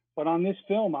 But on this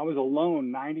film, I was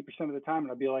alone 90% of the time.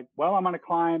 And I'd be like, well, I'm going to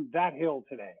climb that hill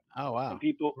today. Oh, wow. And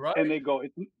people, and they go,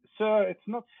 sir, it's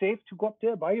not safe to go up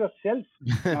there by yourself.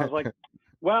 And I was like,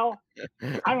 well,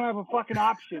 I don't have a fucking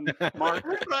option, Mark.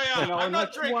 I'm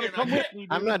not drinking.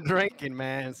 I'm not drinking,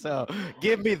 man. So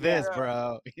give me this,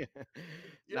 bro.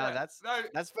 No,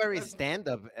 that's very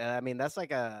stand-up. I mean, that's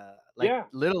like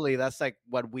literally, that's like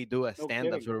what we do as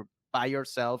stand-ups. You're by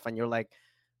yourself, and you're like,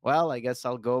 well, I guess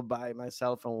I'll go by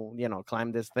myself and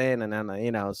climb this thing, and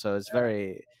then so it's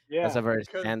very that's a very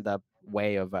stand-up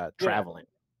way of traveling.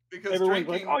 Because everyone's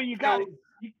drinking, like, oh, you got it.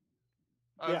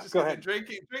 I was just gonna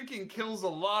say, drinking kills a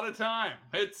lot of time.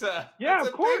 It's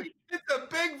of course. It's a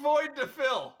big void to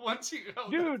fill once you go.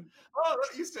 Dude,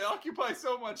 that used to occupy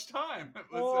so much time. It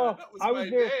was, that was my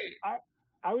there. day.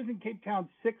 I was in Cape Town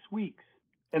 6 weeks,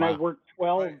 and I worked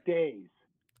 12 days.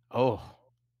 Oh,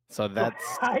 so that's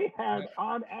I had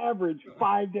on average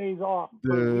 5 days off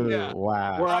per week.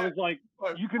 Wow. Where I was like,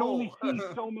 you can only see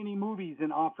so many movies in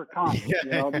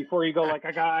Afrikaans, before you go like,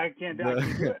 I can't do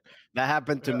it. That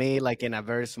happened to me like in a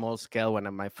very small scale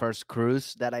when my first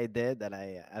cruise that I did,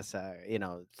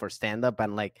 for stand up,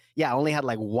 and like, I only had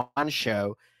like one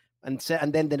show, and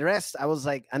then the rest I was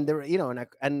like, and there,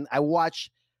 and I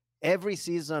watched every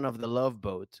season of the Love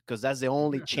Boat because that's the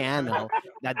only channel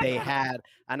that they had.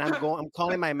 And I'm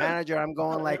calling my manager. I'm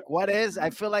going like, what is? I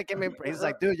feel like I'm in. He's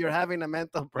like, dude, you're having a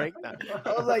mental breakdown.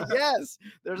 I was like, yes,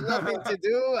 there's nothing to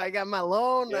do. I got my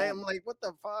loan. Yeah. I'm like, what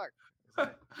the fuck? It's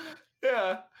like,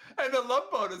 Yeah, and the Love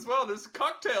Boat as well. There's a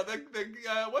cocktail.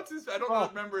 What's his? I don't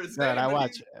remember his name. I but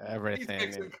watch he's everything.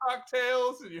 mixing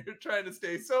cocktails, and you're trying to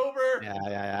stay sober. Yeah.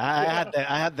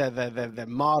 I had the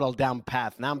model down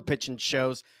path. Now I'm pitching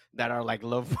shows that are like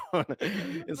love.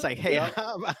 It's like, hey,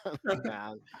 how about,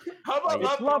 nah, How about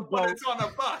Like, Love Boat, Love but Boat. it's on a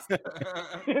bus?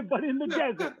 But in the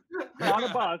desert, on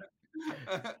a bus,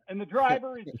 and the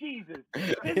driver is Jesus.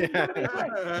 This is gonna be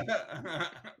great.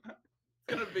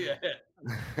 It's gonna be a hit.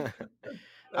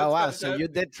 Oh wow! That's So you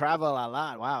did travel a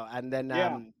lot. Wow! And then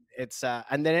Yeah. it's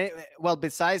and then well,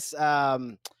 besides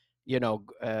when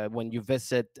you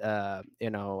visit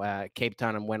Cape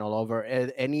Town and went all over,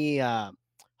 any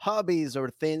hobbies or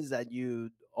things that you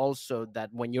also that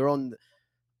when you're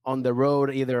on the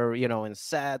road, either in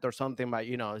set or something, but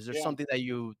is there Yeah. something that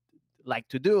you like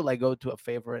to do, like go to a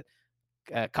favorite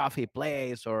coffee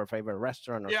place or a favorite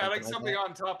restaurant or Yeah, something like like something that?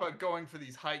 on top of going for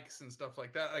these hikes and stuff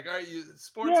like that. Like, are you a Yeah,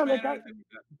 sportsman like or anything like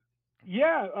that?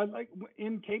 Yeah, like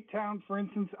in Cape Town, for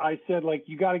instance, I said like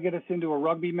you got to get us into a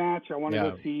rugby match. I want to Yeah.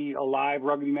 go see a live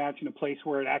rugby match in a place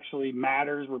where it actually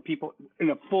matters, where people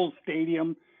in a full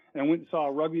stadium. And I went and saw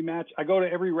a rugby match. I go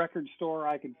to every record store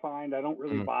I can find. I don't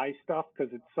really Mm. buy stuff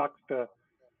because it sucks to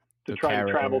To try to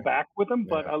carry. travel back with them.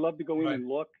 But Yeah. I love to go in Right. and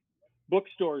look.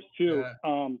 Bookstores too.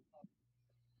 Yeah.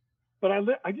 But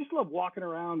I just love walking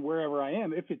around wherever I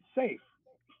am if it's safe.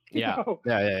 You Yeah. know?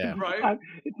 Yeah. Right.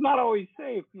 It's not always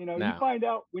safe. You No. find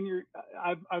out when you're.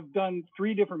 I've done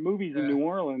 3 different movies in Yeah. New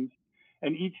Orleans,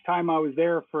 and each time I was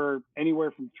there for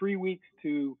anywhere from 3 weeks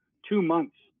to 2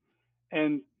 months,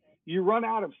 and you run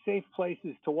out of safe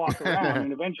places to walk around,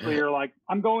 and eventually you're like,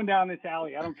 I'm going down this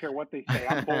alley. I don't care what they say.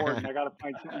 I'm bored and I got to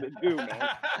find something to do, man.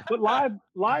 But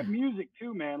live music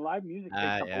too, man. Live music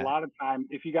takes up Yeah. a lot of time.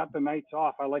 If you got the nights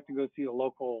off, I like to go see a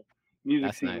local music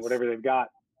That's scene, nice. whatever they've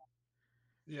got.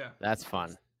 Yeah. That's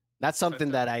fun. That's something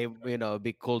that it'd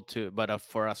be cool too. But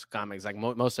for us comics, like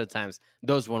most of the times,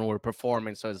 those when we're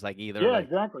performing, so it's like either Yeah, like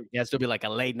exactly. it has to be like a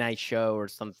late night show or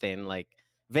something. Like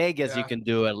Vegas, you Yeah. can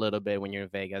do a little bit when you're in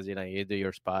Vegas. You do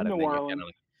your spot, New and then you're Orleans. kind of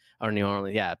like, or New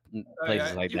Orleans, yeah,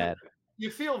 places Yeah, like that.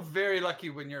 You feel very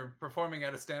lucky when you're performing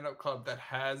at a stand-up club that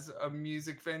has a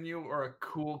music venue or a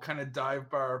cool kind of dive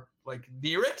bar like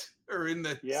near it or in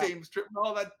the Yeah. same strip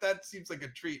mall. That seems like a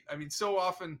treat. I mean, so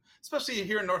often, especially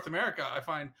here in North America, I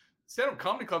find stand-up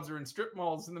comedy clubs are in strip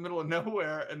malls in the middle of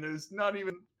nowhere, and there's not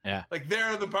even like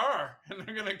they're the bar, and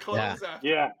they're gonna close after.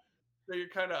 Yeah. So you're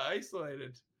kind of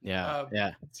isolated. Yeah.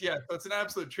 So it's an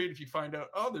absolute treat if you find out,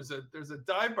 oh, there's a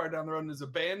dive bar down the road and there's a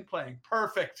band playing.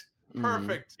 Perfect.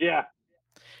 Yeah.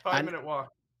 5-minute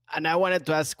walk. And I wanted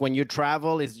to ask, when you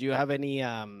travel, do you have any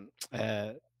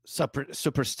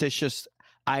superstitious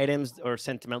items or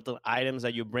sentimental items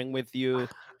that you bring with you?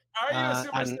 Are you a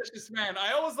superstitious man?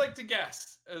 I always like to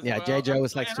guess. Yeah, well. JJ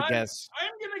always likes to guess.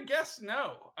 I'm gonna guess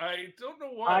no. I don't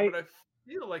know why, but I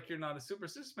feel like you're not a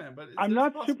superstitious man. But I'm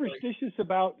not superstitious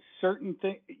about certain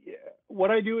things.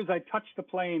 What I do is I touch the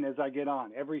plane as I get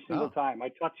on every single time. I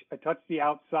touch the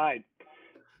outside.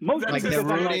 Most like people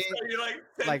the Rudy,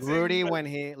 like Rudy when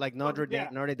he like Notre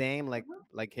Dame, like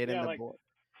hitting the like, ball.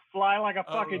 Fly like a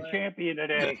fucking champion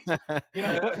today. But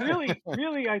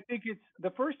really, I think it's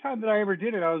the first time that I ever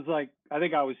did it. I was like, I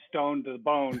think I was stoned to the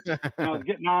bone, and I was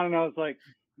getting on, and I was like,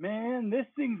 man, this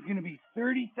thing's gonna be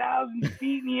 30,000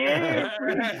 feet in the air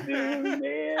pretty soon,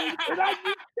 man. And I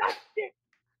just touched it.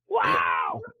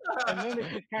 Wow! And then it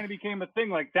just kind of became a thing.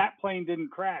 Like that plane didn't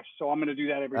crash, so I'm gonna do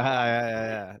that every time.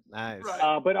 Yeah, nice.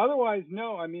 But otherwise,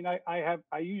 no. I mean, I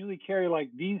usually carry like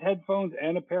these headphones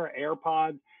and a pair of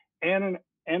AirPods and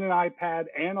an iPad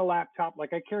and a laptop.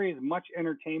 Like I carry as much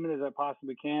entertainment as I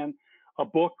possibly can. A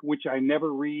book, which I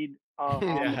never read on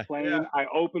the plane. Yeah. I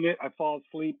open it, I fall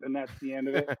asleep, and that's the end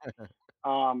of it.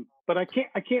 But I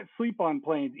can't sleep on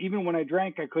planes. Even when I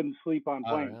drank, I couldn't sleep on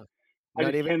planes. I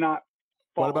just cannot.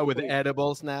 What about with the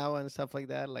edibles now and stuff like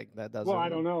that? Like that doesn't. Well, I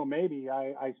don't know. Maybe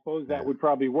I suppose that would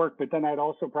probably work, but then I'd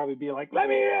also probably be like, "Let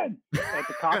me in!" at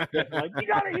the cockpit. Like, you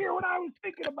gotta hear what I was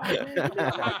thinking about,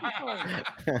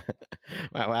 man.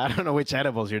 Well, I don't know which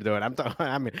edibles you're doing.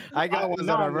 I mean, I got ones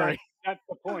that are very. That's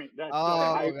the point.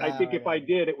 I think if I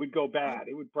did, it would go bad.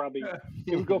 It would probably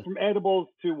go from edibles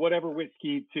to whatever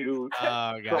whiskey to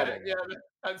trouble.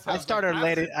 I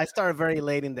started very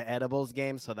late in the edibles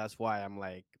game, so that's why I'm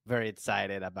like very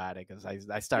excited about it, because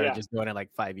I started just doing it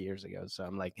like 5 years ago. So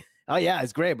I'm like, oh yeah,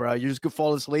 it's great, bro. You just could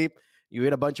fall asleep. you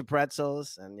eat a bunch of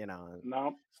pretzels, and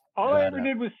No. All I ever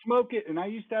did was smoke it, and I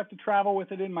used to have to travel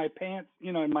with it in my pants,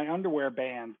 in my underwear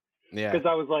band. Yeah. Because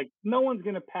I was like, no one's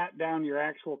going to pat down your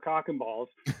actual cock and balls.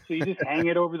 So you just hang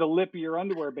it over the lip of your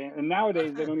underwear band. And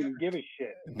nowadays, they don't even give a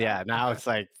shit. Yeah, now it's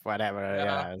like whatever.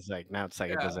 Yeah, it's like now it's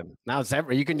like it doesn't. Now it's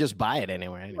ever. You can just buy it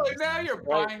anywhere. Well, now you're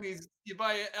buying these.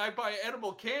 I buy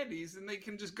edible candies, and they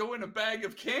can just go in a bag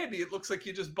of candy. It looks like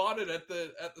you just bought it at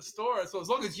the store. So as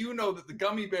long as you know that the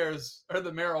gummy bears are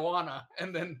the marijuana,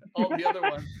 and then all the other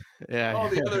ones, all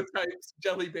the other types,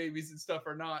 jelly babies and stuff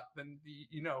are not, then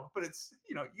But it's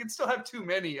you can still have too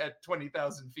many at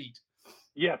 20,000 feet.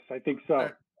 Yes, I think so.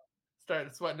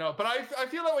 Start sweating out. But I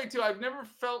feel that way too. I've never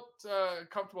felt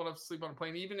comfortable enough to sleep on a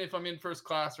plane, even if I'm in first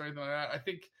class or anything like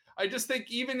that. I just think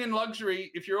even in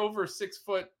luxury, if you're over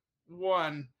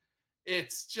 6'1",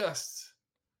 it's just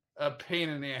a pain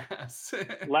in the ass.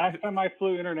 Last time I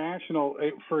flew international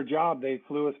for a job, they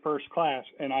flew us first class,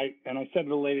 and I said to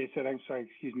the lady, I said, "I'm sorry,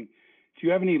 excuse me, do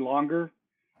you have any longer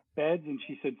beds?" And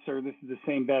she said, "Sir, this is the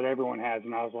same bed everyone has."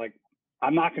 And I was like,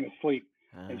 "I'm not going to sleep."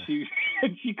 And she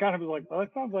kind of was like, "Well,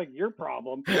 that sounds like your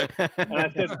problem." And I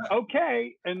said,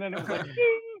 "Okay." And then it was like,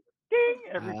 ding, ding,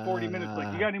 every 40 minutes.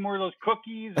 Like, "You got any more of those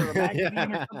cookies or a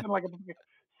magazine or something?" Like a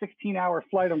 16-hour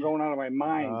flight. I'm going out of my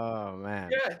mind. Oh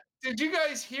man. Yeah. Did you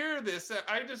guys hear this?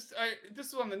 This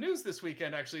was on the news this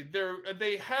weekend. Actually,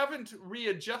 they haven't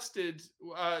readjusted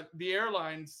the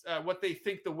airlines what they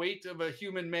think the weight of a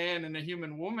human man and a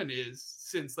human woman is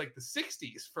since like the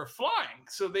 60s for flying.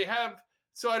 So they have.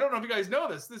 So I don't know if you guys know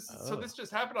this. So this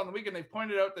just happened on the weekend. They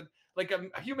pointed out that like a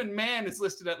human man is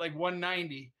listed at like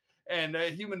 190, and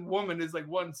a human woman is like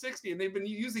 160, and they've been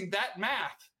using that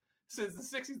math since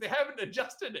the 60s. They haven't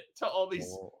adjusted it to all these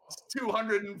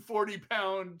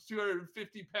 240-pound,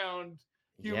 250-pound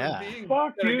human beings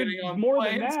Fuck, that are getting on more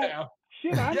planes than that. now.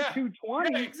 Shit, I'm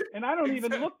 220, and I don't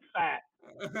even look fat.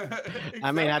 Exactly.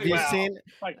 I mean, have you seen?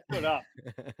 I stood up.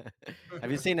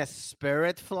 Have you seen a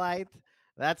Spirit flight?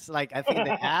 That's like, I think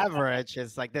the average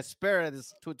is like the Spirit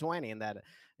is 220 in that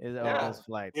is all those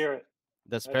flights.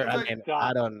 The Spirit. I mean,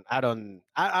 I don't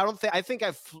think.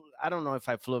 I don't know if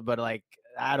I flew, but like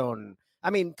I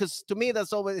mean, because to me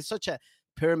that's always such a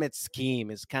pyramid scheme.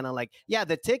 It's kind of like,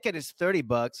 the ticket is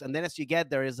 $30, and then as you get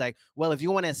there, it's like, well, if you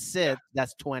want to sit,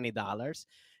 that's $20.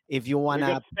 If you want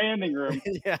to standing room,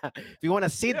 if you want a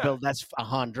seat belt, that's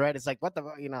 $100. It's like, what the,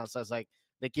 so it's like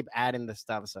they keep adding the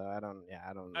stuff. So I don't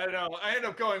know. I end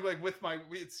up going like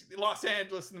it's Los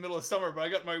Angeles in the middle of summer, but I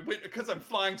got my winter because I'm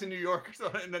flying to New York,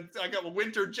 and then I got a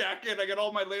winter jacket. I got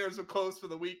all my layers of clothes for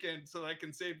the weekend, so that I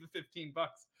can save the $15.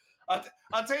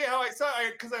 I'll tell you how I saw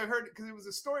it, because it was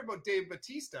a story about Dave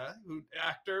Bautista,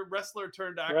 wrestler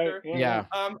turned actor. Right, yeah.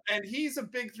 And he's a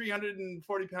big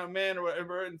 340-pound man or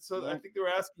whatever, and so I think they were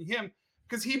asking him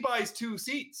because he buys 2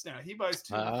 seats now. He buys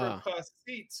 2 first class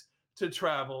seats to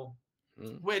travel.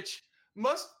 Which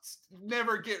must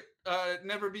never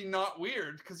be not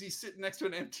weird because he's sitting next to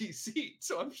an empty seat.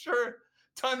 So I'm sure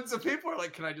tons of people are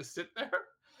like, "Can I just sit there?"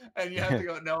 And you have to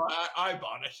go, "No, I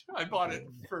bought it. I bought it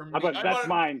for me. That's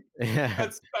mine.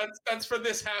 That's for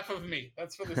this half of me.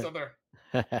 That's for this other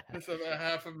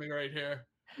half of me right here."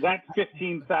 That's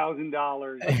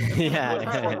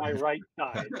 $15,000. For my right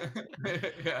side.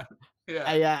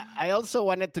 Yeah. I also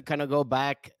wanted to kind of go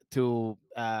back to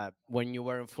when you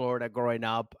were in Florida growing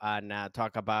up, and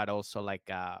talk about also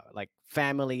like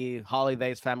family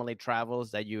holidays, family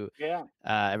travels that you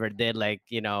ever did. Like,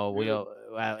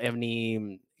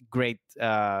 any great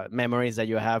memories that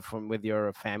you have with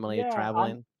your family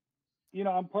traveling?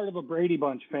 I'm part of a Brady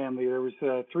Bunch family. There was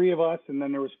 3 of us, and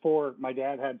then there was 4. My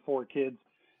dad had 4 kids,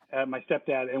 my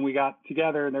stepdad, and we got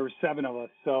together, and there were 7 of us.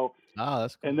 So,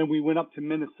 that's cool. And then we went up to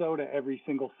Minnesota every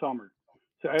single summer.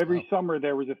 So every summer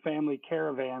there was a family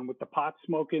caravan with the pot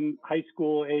smoking high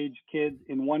school age kids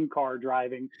in one car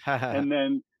driving, and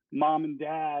then mom and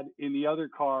dad in the other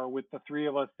car with the 3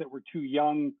 of us that were too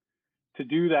young to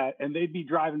do that, and they'd be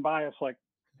driving by us like,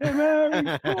 "Hey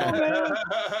man, cool, man.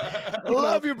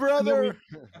 Love you, brother.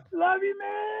 Love you,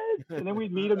 man." And then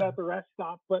we'd meet them at the rest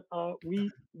stop. But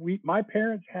my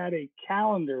parents had a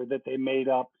calendar that they made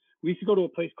up. We used to go to a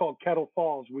place called Kettle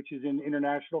Falls, which is in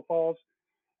International Falls,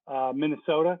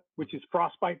 Minnesota, which is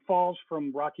Frostbite Falls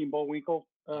from Rocky and Bullwinkle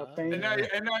fame. And now your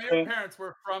parents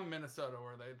were from Minnesota,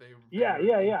 were they?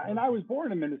 Yeah. And I was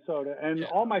born in Minnesota, and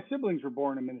all my siblings were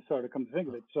born in Minnesota, come to think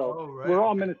of it. So we're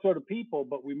all Minnesota people,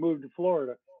 but we moved to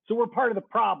Florida. So we're part of the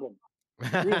problem,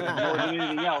 really, more than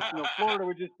anything else. Florida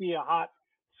would just be a hot,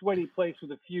 sweaty place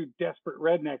with a few desperate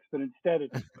rednecks, but instead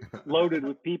it's loaded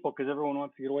with people because everyone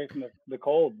wants to get away from the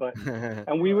cold.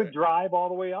 And we would drive all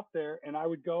the way up there, and I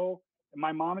would go and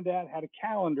my mom and dad had a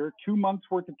calendar, 2 months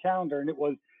worth of calendar, and it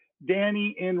was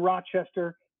Danny in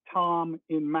Rochester, Tom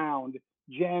in Mound,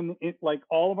 Jen, like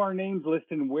all of our names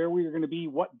listed and where we were going to be,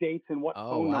 what dates and what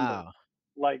phone number.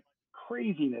 Like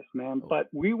craziness, man. But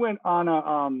we went on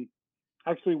a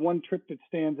actually one trip that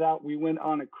stands out. We went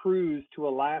on a cruise to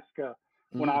Alaska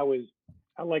when I was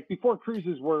like, before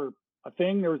cruises were a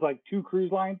thing. There was like 2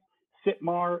 cruise lines,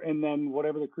 Sitmar and then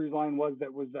whatever the cruise line was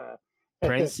that was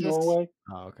SS Norway.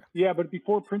 Oh, okay. Yeah, but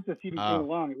before Princess even came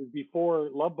along, it was before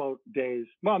Love Boat days.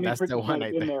 Well, I mean, Princess might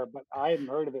have been there, but I hadn't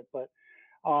heard of it. But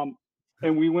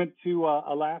and we went to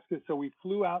Alaska, so we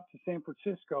flew out to San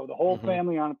Francisco, the whole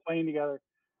family on a plane together,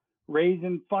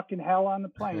 raising fucking hell on the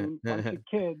plane, bunch of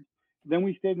kids. Then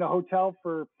we stayed in a hotel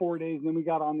for 4 days, and then we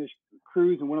got on this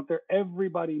cruise and went up there.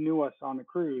 Everybody knew us on the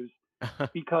cruise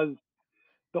because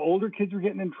the older kids were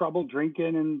getting in trouble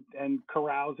drinking and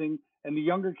carousing, and the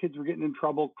younger kids were getting in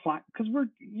trouble because we're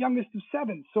youngest of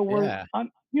 7. So we're,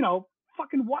 you know,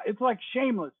 fucking what? It's like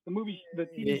Shameless, the movie, the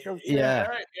TV show. Yeah.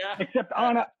 Except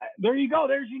on a, there you go.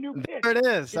 There's your new pitch. There it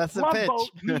is. That's the pitch.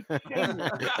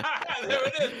 There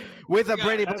it is. With a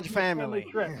Brady Bunch family.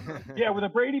 Yeah, with a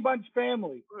Brady Bunch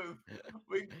family.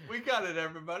 We got it,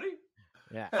 everybody.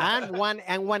 Yeah, and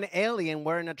one alien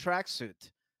wearing a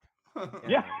tracksuit.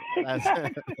 Yeah.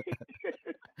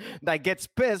 That gets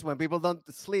pissed when people don't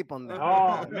sleep on them.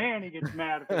 Oh man, he gets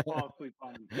mad if they fall asleep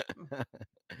on him.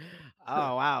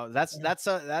 Oh wow, that's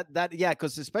yeah,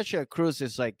 because especially a cruise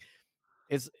is like,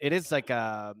 it is like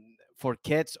for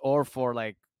kids or for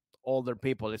like older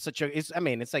people. It's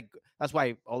like, that's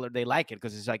why they like it,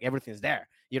 because it's like everything's there.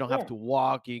 You don't have to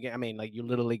walk. Like you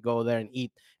literally go there and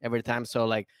eat every time. So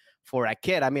like for a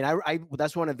kid, I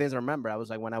that's one of the things I remember. I was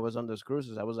like, when I was on those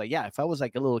cruises, I was like, yeah, if I was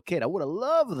like a little kid, I would have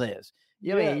loved this.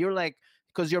 You know, you're like,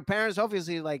 because your parents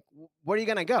obviously like, where are you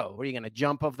gonna go? Where are you gonna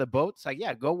jump off the boat? It's like,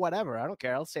 yeah, go whatever. I don't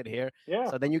care. I'll sit here.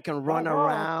 Yeah. So then you can run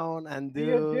around and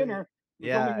do dinner.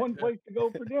 There's only one place to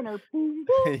go for dinner. Boom,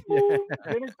 boom, boom.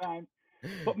 Dinner time.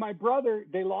 But my brother,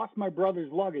 they lost my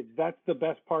brother's luggage. That's the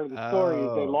best part of the story.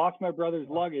 Is they lost my brother's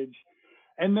luggage.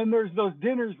 And then there's those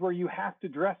dinners where you have to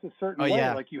dress a certain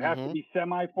way, like you have to be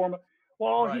semi-formal.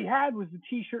 Well, all he had was the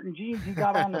T-shirt and jeans he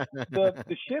got on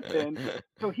the ship in.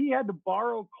 So he had to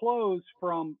borrow clothes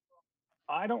from,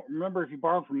 I don't remember if he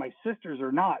borrowed from my sisters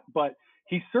or not, but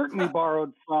he certainly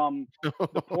borrowed from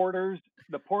the porters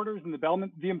and the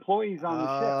bellman, the employees on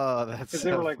the ship. Because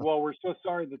they were like, well, we're so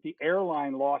sorry that the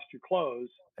airline lost your clothes.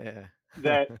 Yeah.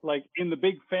 That like in the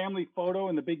big family photo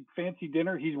and the big fancy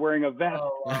dinner, he's wearing a vest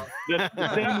that's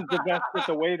the same as the vest that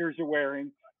the waiters are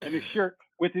wearing, and a shirt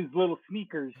with his little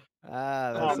sneakers.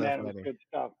 That's so man, funny. it was good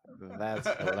stuff. That's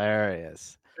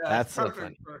hilarious. That's so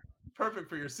funny. Perfect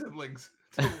for your siblings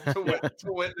to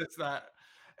witness that.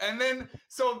 And then,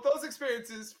 so those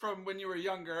experiences from when you were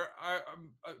younger,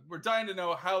 we're dying to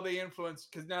know how they influence,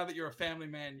 because now that you're a family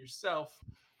man yourself,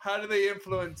 how do they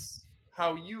influence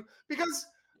how you, because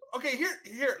okay,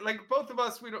 here, like both of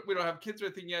us, we don't have kids or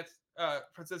anything yet,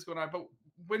 Francisco and I, but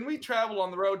when we travel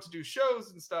on the road to do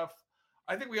shows and stuff,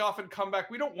 I think we often come back.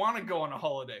 We don't want to go on a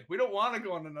holiday. We don't want to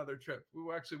go on another trip.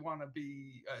 We actually want to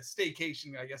be a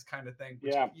staycation, I guess, kind of thing,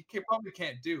 which you probably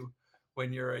can't do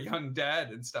when you're a young dad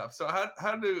and stuff. So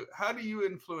how do you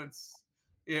influence,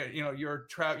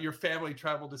 your family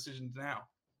travel decisions now?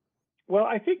 Well,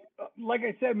 I think, like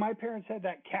I said, my parents had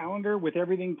that calendar with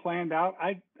everything planned out.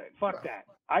 Fuck that.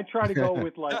 I try to go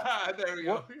with like, there we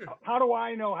go. How do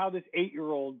I know how this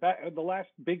 8-year-old, the last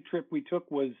big trip we took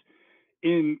was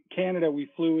in Canada. We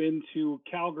flew into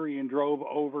Calgary and drove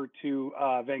over to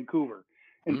Vancouver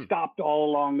and stopped all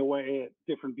along the way at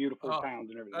different beautiful towns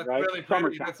and everything, that's right? Really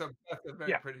pretty. That's a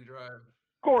very pretty drive.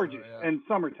 Gorgeous. And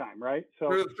summertime, right?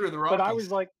 So through the Rockies. But I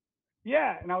was like,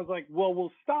 and I was like, well,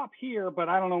 we'll stop here, but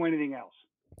I don't know anything else.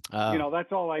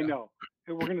 That's all I know.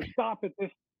 We're going to stop at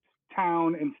this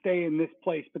town and stay in this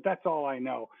place, but that's all I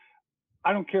know.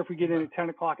 I don't care if we get in at 10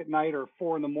 o'clock at night or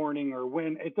 4 in the morning or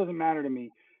when, it doesn't matter to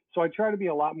me. So I try to be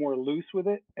a lot more loose with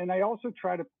it. And I also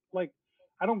try to, like,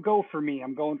 I don't go for me,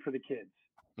 I'm going for the kids.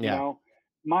 You know,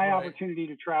 my opportunity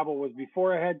to travel was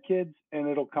before I had kids, and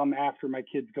it'll come after my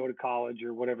kids go to college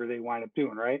or whatever they wind up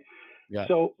doing. Right. Yeah.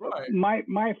 So my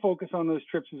focus on those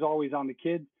trips is always on the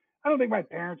kids. I don't think my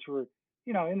parents were,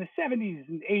 in the 70s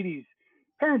and 80s,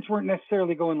 parents weren't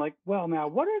necessarily going like, well, now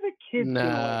what are the kids doing?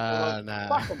 Like,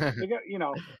 fuck them. They got,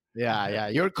 Yeah.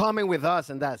 You're coming with us,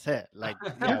 and that's it. Like,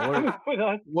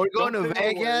 we're going to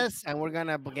Vegas, and we're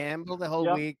gonna gamble the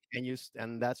whole week,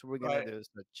 and that's what we're gonna do.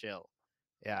 So chill.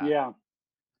 Yeah. Yeah.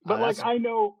 But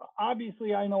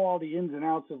obviously I know all the ins and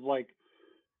outs of like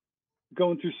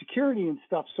going through security and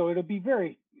stuff. So it's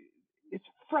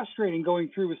frustrating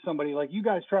going through with somebody. Like, you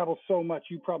guys travel so much,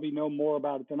 you probably know more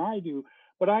about it than I do.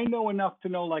 But I know enough to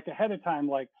know, like, ahead of time,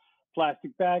 like,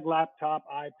 plastic bag, laptop,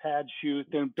 iPad, shoes,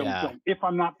 if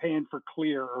I'm not paying for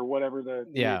clear or whatever the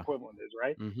equivalent is,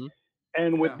 right? Mm-hmm.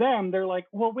 And with them, they're like,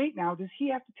 well, wait now, does he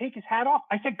have to take his hat off?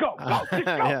 I said, go, just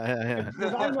go.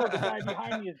 Because I know the guy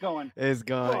behind me is going.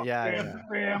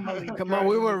 Family. Come on,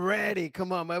 we were ready.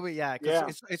 Come on, maybe,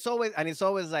 because it's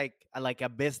always like a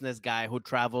business guy who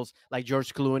travels, like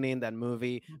George Clooney in that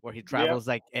movie where he travels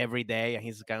like every day, and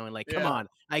he's going like, come on,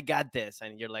 I got this.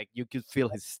 And you're like, you could feel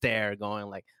his stare going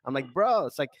like, I'm like, bro,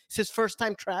 it's his first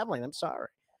time traveling. I'm sorry.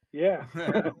 Yeah.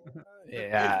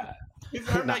 Yeah. These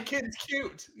aren't my kids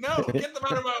cute. No, get them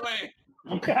out of my way.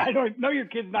 Yeah, I don't know your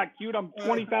kid's not cute. I'm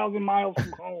 20,000 miles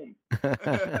from home.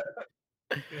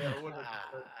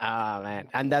 Oh man.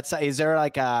 And is there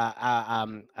like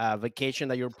a vacation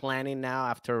that you're planning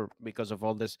now because of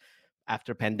all this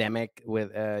after pandemic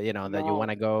with that you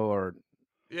want to go, or?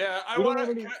 Yeah, I want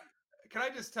to. Can I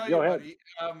just tell you, buddy?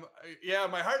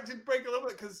 My heart did break a little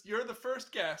bit because you're the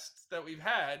first guest that we've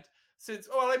had since.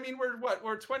 Well, I mean,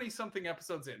 we're 20 something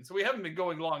episodes in, so we haven't been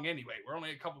going long anyway. We're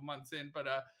only a couple months in, but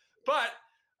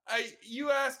you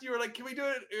were like, can we do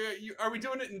it? Are we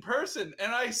doing it in person?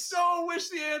 And I so wish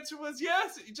the answer was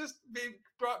yes. It just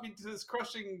brought me to this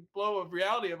crushing blow of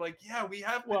reality of like, yeah, we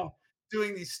have been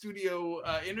doing these studio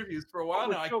interviews for a while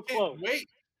now.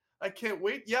 I can't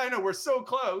wait. Yeah, I know, we're so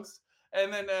close.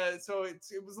 And then so it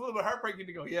was a little bit heartbreaking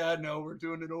to go, yeah, no, we're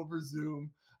doing it over Zoom.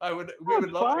 We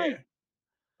would love it.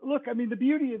 Look, I mean, the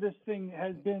beauty of this thing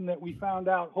has been that we found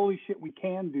out, holy shit, we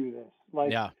can do this.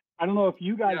 Like, I don't know if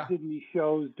you guys did any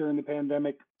shows during the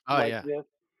pandemic this,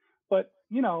 but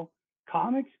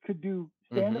comics could do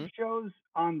stand-up shows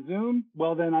on Zoom.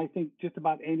 Well, then I think just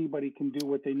about anybody can do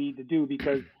what they need to do,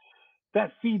 because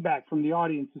that feedback from the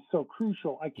audience is so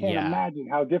crucial. I can't imagine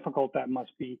how difficult that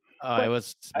must be. It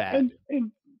was bad.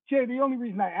 And Jay, the only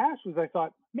reason I asked was I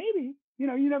thought maybe,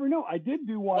 you never know. I did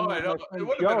do one with my friend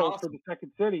Joe for the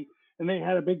Second City, and they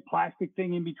had a big plastic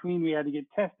thing in between. We had to get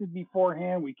tested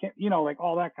beforehand. We can't, like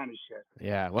all that kind of shit.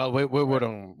 Yeah, well, we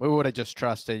would have just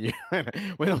trusted you.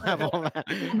 We don't have all that.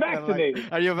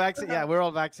 Vaccinated? Are you vaccinated? Yeah, we're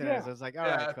all vaccinated. Yeah. So it's like, all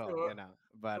right, cool.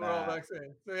 But we're all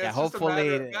vaccinated. So it's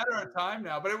hopefully just a matter of time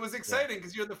now. But it was exciting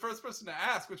because you're the first person to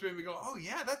ask, which made me go, oh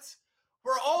yeah,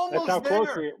 we're almost there. That's how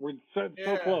there. close we're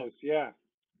so close. Yeah.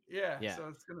 So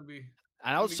it's gonna be.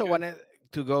 I also wanted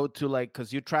to go to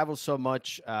because you travel so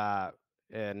much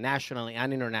nationally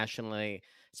and internationally,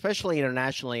 especially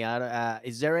internationally.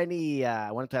 Is there any?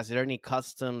 I wanted to ask: is there any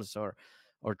customs or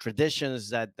traditions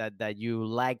that you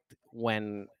liked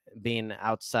when being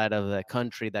outside of the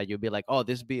country that you'd be like, oh,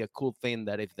 this would be a cool thing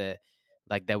that if that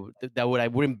would I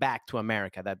bring back to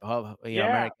America that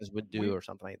Americans would do or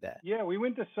something like that? Yeah, we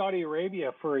went to Saudi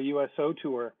Arabia for a USO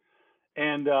tour.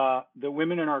 And the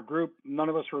women in our group, none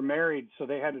of us were married, so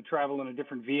they had to travel in a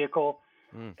different vehicle,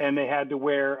 and they had to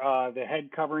wear the head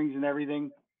coverings and everything.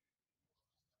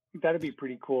 That'd be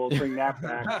pretty cool. Bring that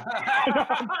back.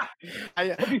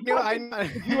 Could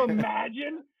you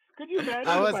imagine? Could you imagine?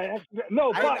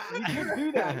 But we could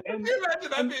do that. Can you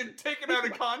imagine that being taken out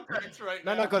of context right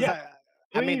now? No, because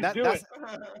I mean that's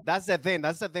the thing.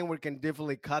 That's the thing. We can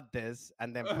definitely cut this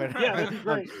and then put it. Yeah, that'd be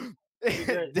great.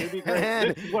 It'd be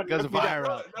great. Goes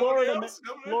viral.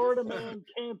 Florida man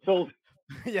canceled.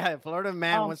 Yeah, Florida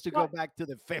man wants to go back to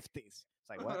the 50s. It's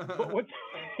like, what?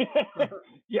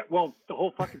 Yeah, well, the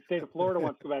whole fucking state of Florida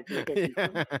wants to go back to the 50s.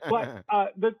 Yeah.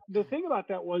 But the thing about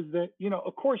that was that,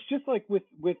 of course, just like with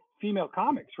female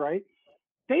comics, right?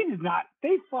 They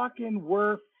fucking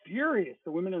were furious.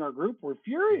 The women in our group were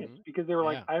furious because they were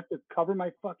like, I have to cover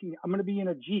my I'm going to be in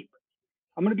a Jeep.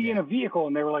 I'm going to be in a vehicle.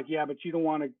 And they were like, yeah, but you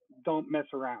don't mess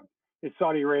around. It's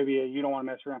Saudi Arabia. You don't want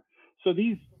to mess around. So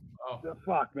these,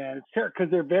 fuck, man, it's terrible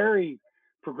because they're very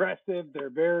progressive. They're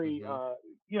very,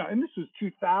 and this was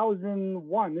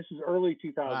 2001. This was early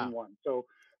 2001. Wow. So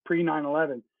pre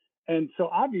 9/11. And so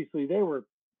obviously they were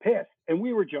pissed, and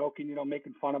we were joking,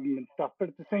 making fun of them and stuff. But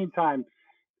at the same time,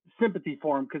 sympathy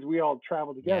for them because we all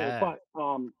traveled together. Yeah. But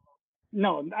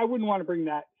no, I wouldn't want to bring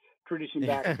that tradition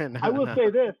back. No. I will say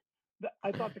this.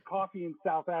 I thought the coffee in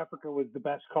South Africa was the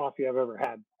best coffee I've ever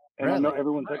had. And really? I know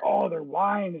everyone's like, oh, their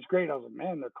wine is great. I was like,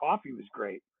 man, their coffee was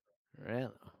great. Really?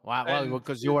 Wow. Well,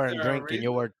 because you weren't drinking.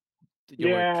 You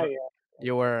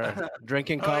were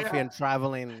drinking coffee and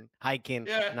traveling, hiking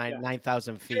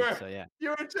 9,000 feet. You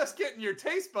were just getting your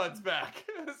taste buds back.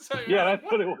 So that's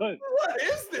what it was. What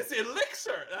is this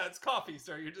elixir? That's coffee,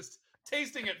 sir. You're just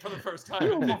tasting it for the first time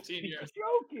in 15 years.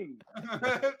 Joking.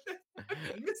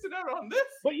 Missing out on this.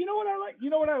 But you know what I like? You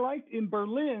know what I liked in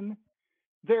Berlin?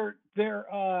 their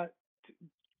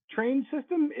train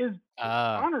system is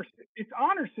Uh, honor. It's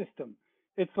honor system.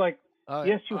 It's like, oh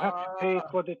yeah. yes, you have to pay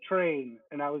for the train,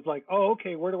 and I was like, oh,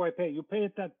 okay, where do I pay? You pay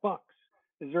at that box.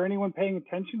 Is there anyone paying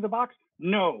attention to the box?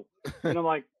 No. And I'm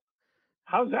like,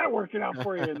 how's that working out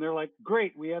for you? And they're like,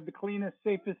 great, we have the cleanest,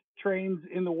 safest trains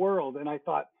in the world. And I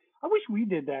thought, I wish we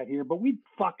did that here, but we'd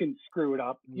fucking screw it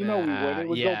up. You know we would. It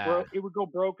would go Yeah. broke. It would go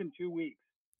broke in 2 weeks.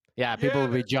 Yeah, people Yeah,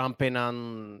 will be jumping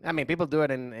on. I mean, people do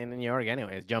it in New York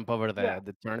anyways. Jump over Yeah.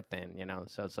 the turn thing, you know.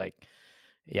 So it's like,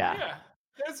 yeah, yeah.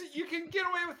 You can get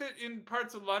away with it in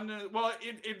parts of London. Well,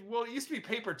 it used to be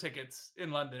paper tickets in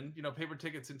London. You know, paper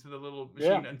tickets into the little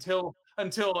machine until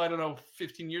I don't know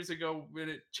 15 years ago when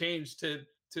it changed to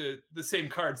the same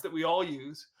cards that we all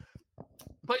use.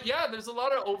 But yeah, there's a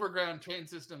lot of overground train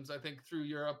systems, I think, through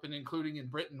Europe and including in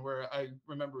Britain, where I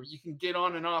remember you can get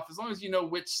on and off as long as you know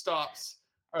which stops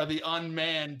are the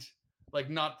unmanned, like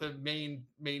not the main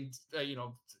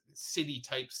city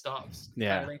type stops. Yeah.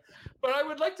 Kind of thing. But I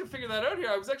would like to figure that out here.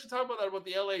 I was actually talking about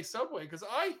the LA subway because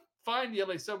I find the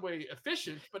LA subway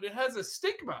efficient, but it has a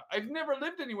stigma. I've never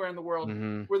lived anywhere in the world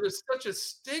where there's such a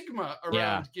stigma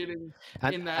around getting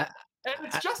in that. And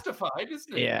it's justified,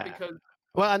 isn't it? Yeah. Because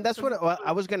well, and that's what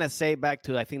I was gonna say back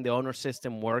to. I think the honor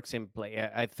system works in play.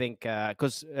 I think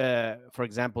because, for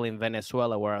example, in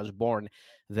Venezuela, where I was born,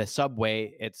 the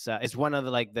subway it's one of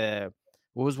it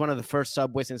was one of the first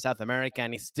subways in South America,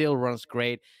 and it still runs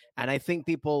great. And I think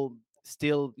people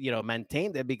still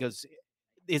maintained it because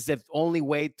it's the only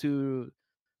way to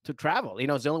travel.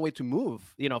 It's the only way to move.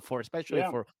 For especially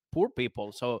for poor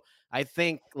people. So I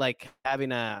think like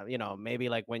having a maybe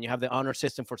like when you have the honor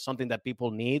system for something that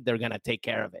people need, they're gonna take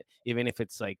care of it, even if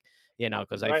it's like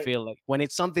because I feel like when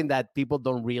it's something that people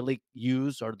don't really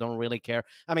use or don't really care.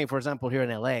 I mean, for example, here in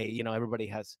LA,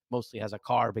 everybody mostly has a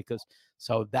car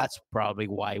so that's probably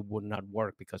why it would not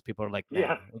work, because people are like,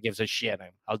 man, who gives a shit?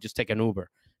 I'll just take an Uber.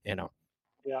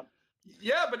 Yeah.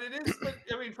 Yeah, but it is. But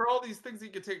I mean, for all these things that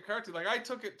you could take a car to, like I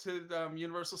took it to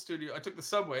Universal Studio. I took the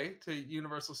subway to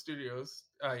Universal Studios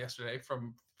yesterday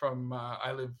from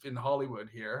I live in Hollywood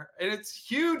here, and it's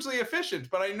hugely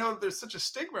efficient. But I know there's such a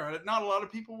stigma around it. Not a lot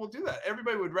of people will do that.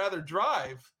 Everybody would rather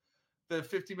drive the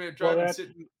 50-minute drive and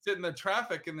sit in the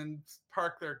traffic and then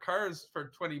park their cars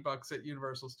for $20 at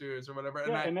Universal Studios or whatever.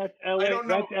 And that's LA.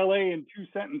 That's LA in 2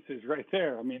 sentences right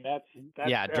there. I mean, that's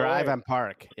drive LA. and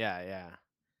park. Yeah.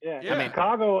 I mean,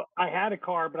 Chicago, I had a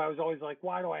car, but I was always like,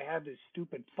 why do I have this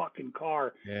stupid fucking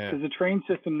car? Because the train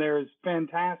system there is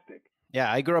fantastic. Yeah,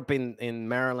 I grew up in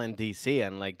Maryland, D.C.,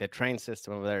 and like the train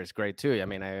system over there is great too. I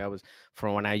mean, I was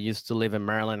from when I used to live in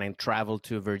Maryland and travel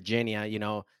to Virginia,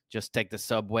 just take the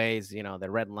subways, the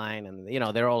Red Line, and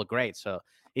they're all great. So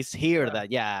it's here that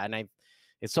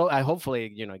I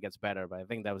hopefully it gets better, but I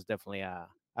think that was definitely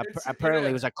apparently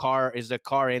it was a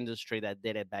car industry that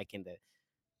did it back in the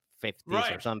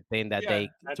 50s or something that they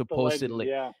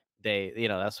supposedly they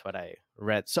that's what I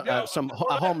read. So a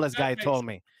homeless guy told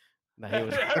me that he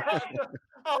was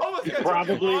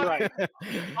probably right.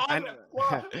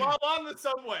 While on the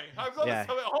subway, I was on the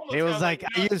subway. He was like,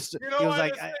 I used. He was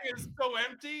like, this thing is so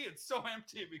empty. It's so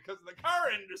empty because the car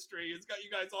industry has got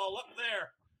you guys all up there.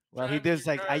 Well, he did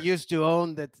like, I used to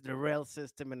own the rail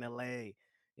system in LA.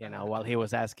 While he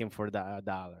was asking for the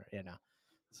dollar.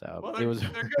 So it was.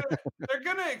 they're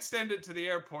gonna extend it to the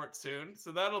airport soon,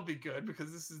 so that'll be good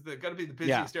because this is got to be the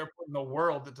busiest airport in the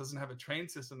world that doesn't have a train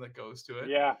system that goes to it.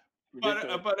 Yeah, but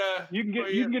you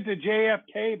can get to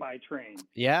JFK by train.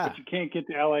 Yeah, but you can't get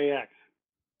to LAX.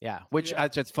 Yeah, which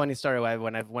it's a funny story.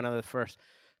 When one of the first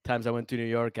times I went to New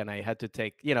York and I had to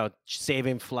take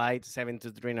saving flights 7 to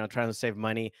 3, trying to save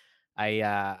money.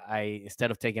 I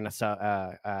instead of taking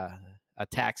a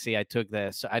taxi, I took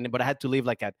but I had to leave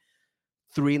like at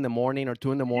 3 in the morning or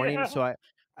 2 in the morning. Yeah. So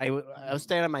I was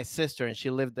staying at my sister, and she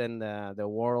lived in the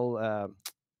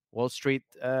Wall Street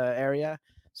area.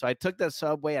 So I took the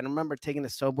subway, and I remember taking the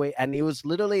subway, and it was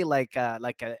literally like a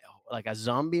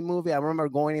zombie movie. I remember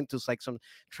going into like some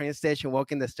train station,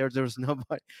 walking the stairs. There was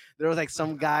nobody. There was like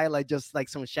some guy, like just like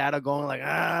some shadow going like,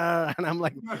 ah, and I'm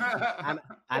like,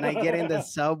 and I get in the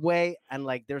subway, and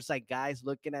like there's like guys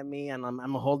looking at me, and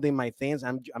I'm holding my things.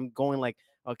 I'm going like,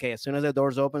 okay, as soon as the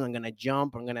doors open, I'm gonna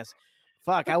jump. I'm gonna,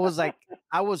 fuck. I was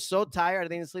so tired. I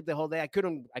didn't sleep the whole day. I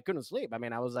couldn't sleep. I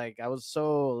mean, I was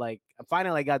so like.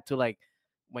 Finally, I got to like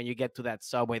when you get to that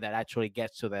subway that actually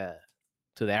gets to the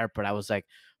airport. I was like,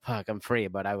 fuck, I'm free.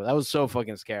 But I was so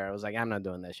fucking scared. I was like, I'm not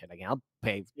doing this shit again. I'll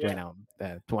pay $20,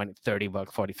 $30, $40,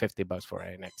 $50 for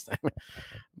it next time.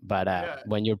 But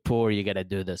when you're poor, you gotta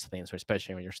do those things,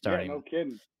 especially when you're starting no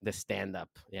kidding. the stand up.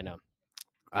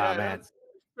 Man.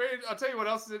 I'll tell you what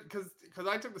else is it, because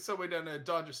I took the subway down to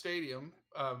Dodger Stadium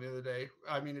the other day.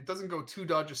 I mean, it doesn't go to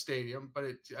Dodger Stadium, but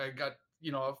I got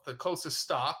the closest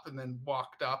stop and then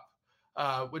walked up,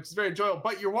 which is very enjoyable.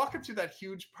 But you're walking through that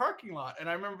huge parking lot, and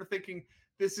I remember thinking,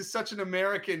 this is such an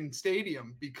American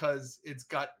stadium because it's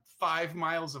got 5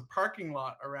 miles of parking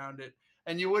lot around it,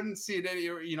 and you wouldn't see it any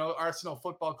Arsenal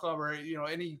Football Club or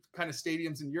any kind of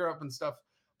stadiums in Europe and stuff.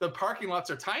 The parking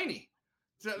lots are tiny.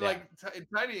 Like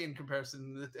tiny in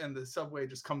comparison, and the subway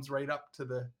just comes right up to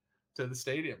the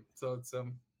stadium. So it's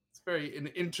very an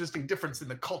interesting difference in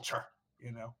the culture,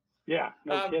 Yeah,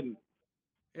 no kidding.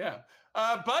 Yeah,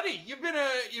 buddy, you've been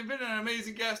an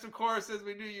amazing guest, of course, as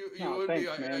we knew you would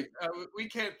thanks, be. Man. We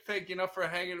can't thank you enough for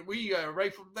hanging. We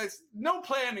rifled. There's no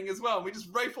planning as well. We just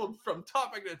rifled from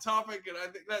topic to topic, and I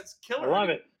think that's killer. I love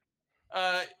it.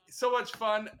 So much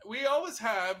fun. We always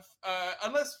have,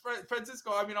 unless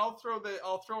Francisco. I mean, I'll throw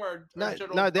our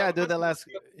general. Do the last.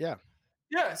 Yeah.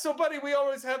 Yeah. So, buddy, we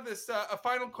always have this a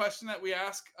final question that we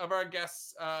ask of our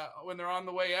guests when they're on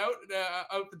the way out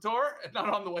the door, and not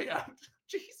on the way out.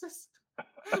 Jesus.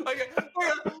 That's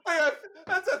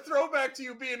a throwback to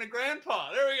you being a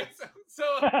grandpa. There we go.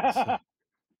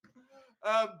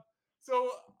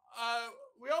 So,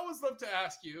 we always love to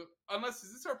ask you, unless,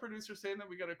 is this our producer saying that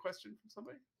we got a question from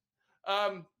somebody?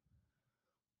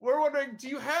 We're wondering, do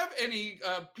you have any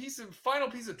final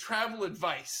piece of travel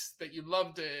advice that you'd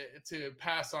love to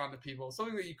pass on to people?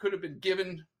 Something that you could have been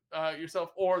given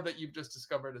yourself, or that you've just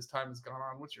discovered as time has gone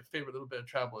on? What's your favorite little bit of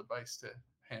travel advice to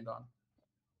hand on?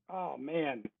 Oh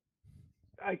man,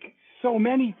 so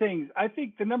many things. I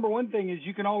think the number one thing is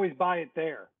you can always buy it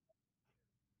there.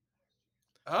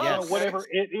 Oh, yes. Whatever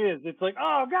it is, it's like,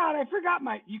 oh God, I forgot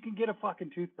you can get a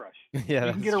fucking toothbrush. Yeah,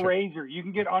 you can get a razor. You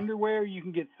can get underwear. You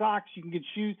can get socks. You can get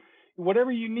shoes.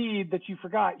 Whatever you need that you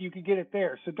forgot, you can get it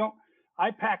there. So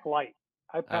I pack light.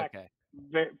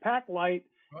 Pack light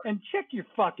and check your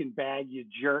fucking bag, you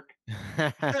jerk.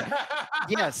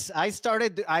 Yes, I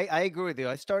agree with you.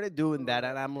 I started doing that,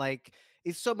 and I'm like,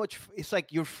 it's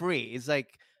like you're free. It's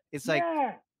like,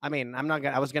 I mean, I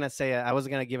was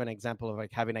gonna give an example of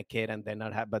like having a kid and then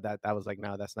not have, but that was like,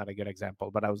 no, that's not a good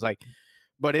example. But I was like,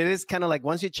 but it is kind of like,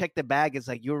 once you check the bag, it's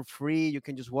like you're free. You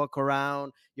can just walk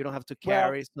around. You don't have to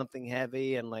carry something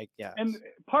heavy, and like, yeah. And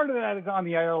part of that is on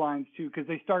the airlines too, because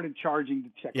they started charging to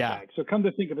check bags. So come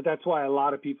to think of it, that's why a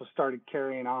lot of people started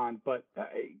carrying on. But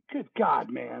good God,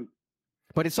 man.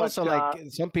 But it's also like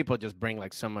some people just bring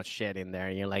like so much shit in there.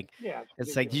 And you're like,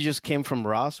 it's like you just came from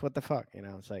Ross. What the fuck?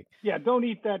 It's like, don't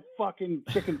eat that fucking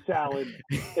chicken salad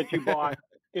that you bought.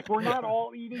 If we're not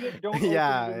all eating it, don't open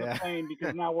it in the plane,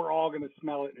 because now we're all going to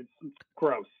smell it. It's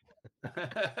gross.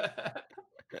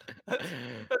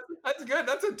 That's good.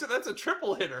 That's a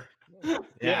triple hitter.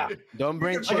 Yeah. Don't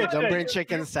bring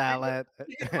chicken salad.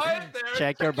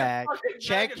 Check your bag.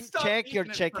 Check your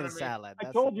chicken salad. I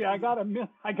told you I got a million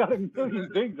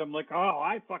things. I'm like,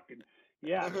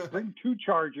 bring 2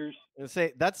 chargers.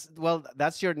 Say that's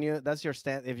your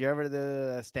stand. If you ever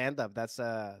do stand up, that's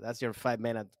your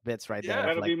 5-minute bits right there.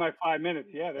 That'll be my 5 minutes.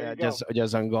 Yeah, there you go.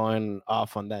 Just I'm going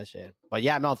off on that shit. But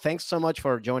yeah, no, thanks so much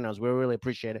for joining us. We really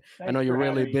appreciate it. Thanks, I know you're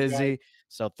really busy,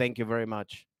 so thank you very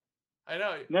much. I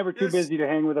know. Never too busy to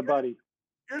hang with a buddy.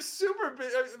 You're super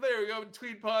busy. There we go.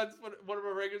 Tweed Pods, one of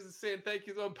our regulars is saying thank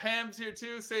you. So Pam's here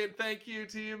too, saying thank you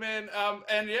to you, man.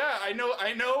 And yeah, I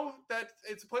know that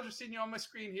it's a pleasure seeing you on my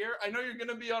screen here. I know you're going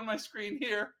to be on my screen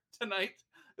here tonight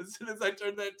as soon as I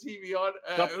turn that TV on.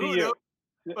 Up to you.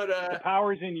 But the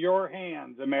power's in your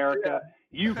hands, America.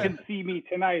 Yeah. You can see me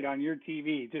tonight on your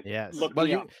TV. Just look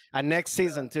me up. And next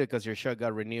season too, because your show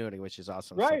got renewed, which is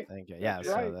awesome. Right. So thank you. Yeah.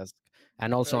 So that's,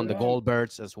 and also on the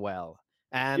Goldbergs as well,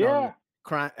 and on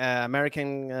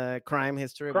American crime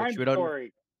history, which we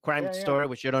don't story,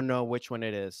 which you don't know which one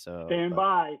it is. So stand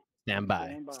by,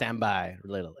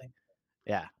 literally.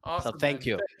 Yeah. Awesome, so thank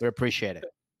you. We appreciate it.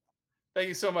 Thank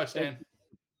you so much, Dan.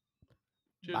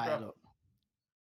 Cheers, bro.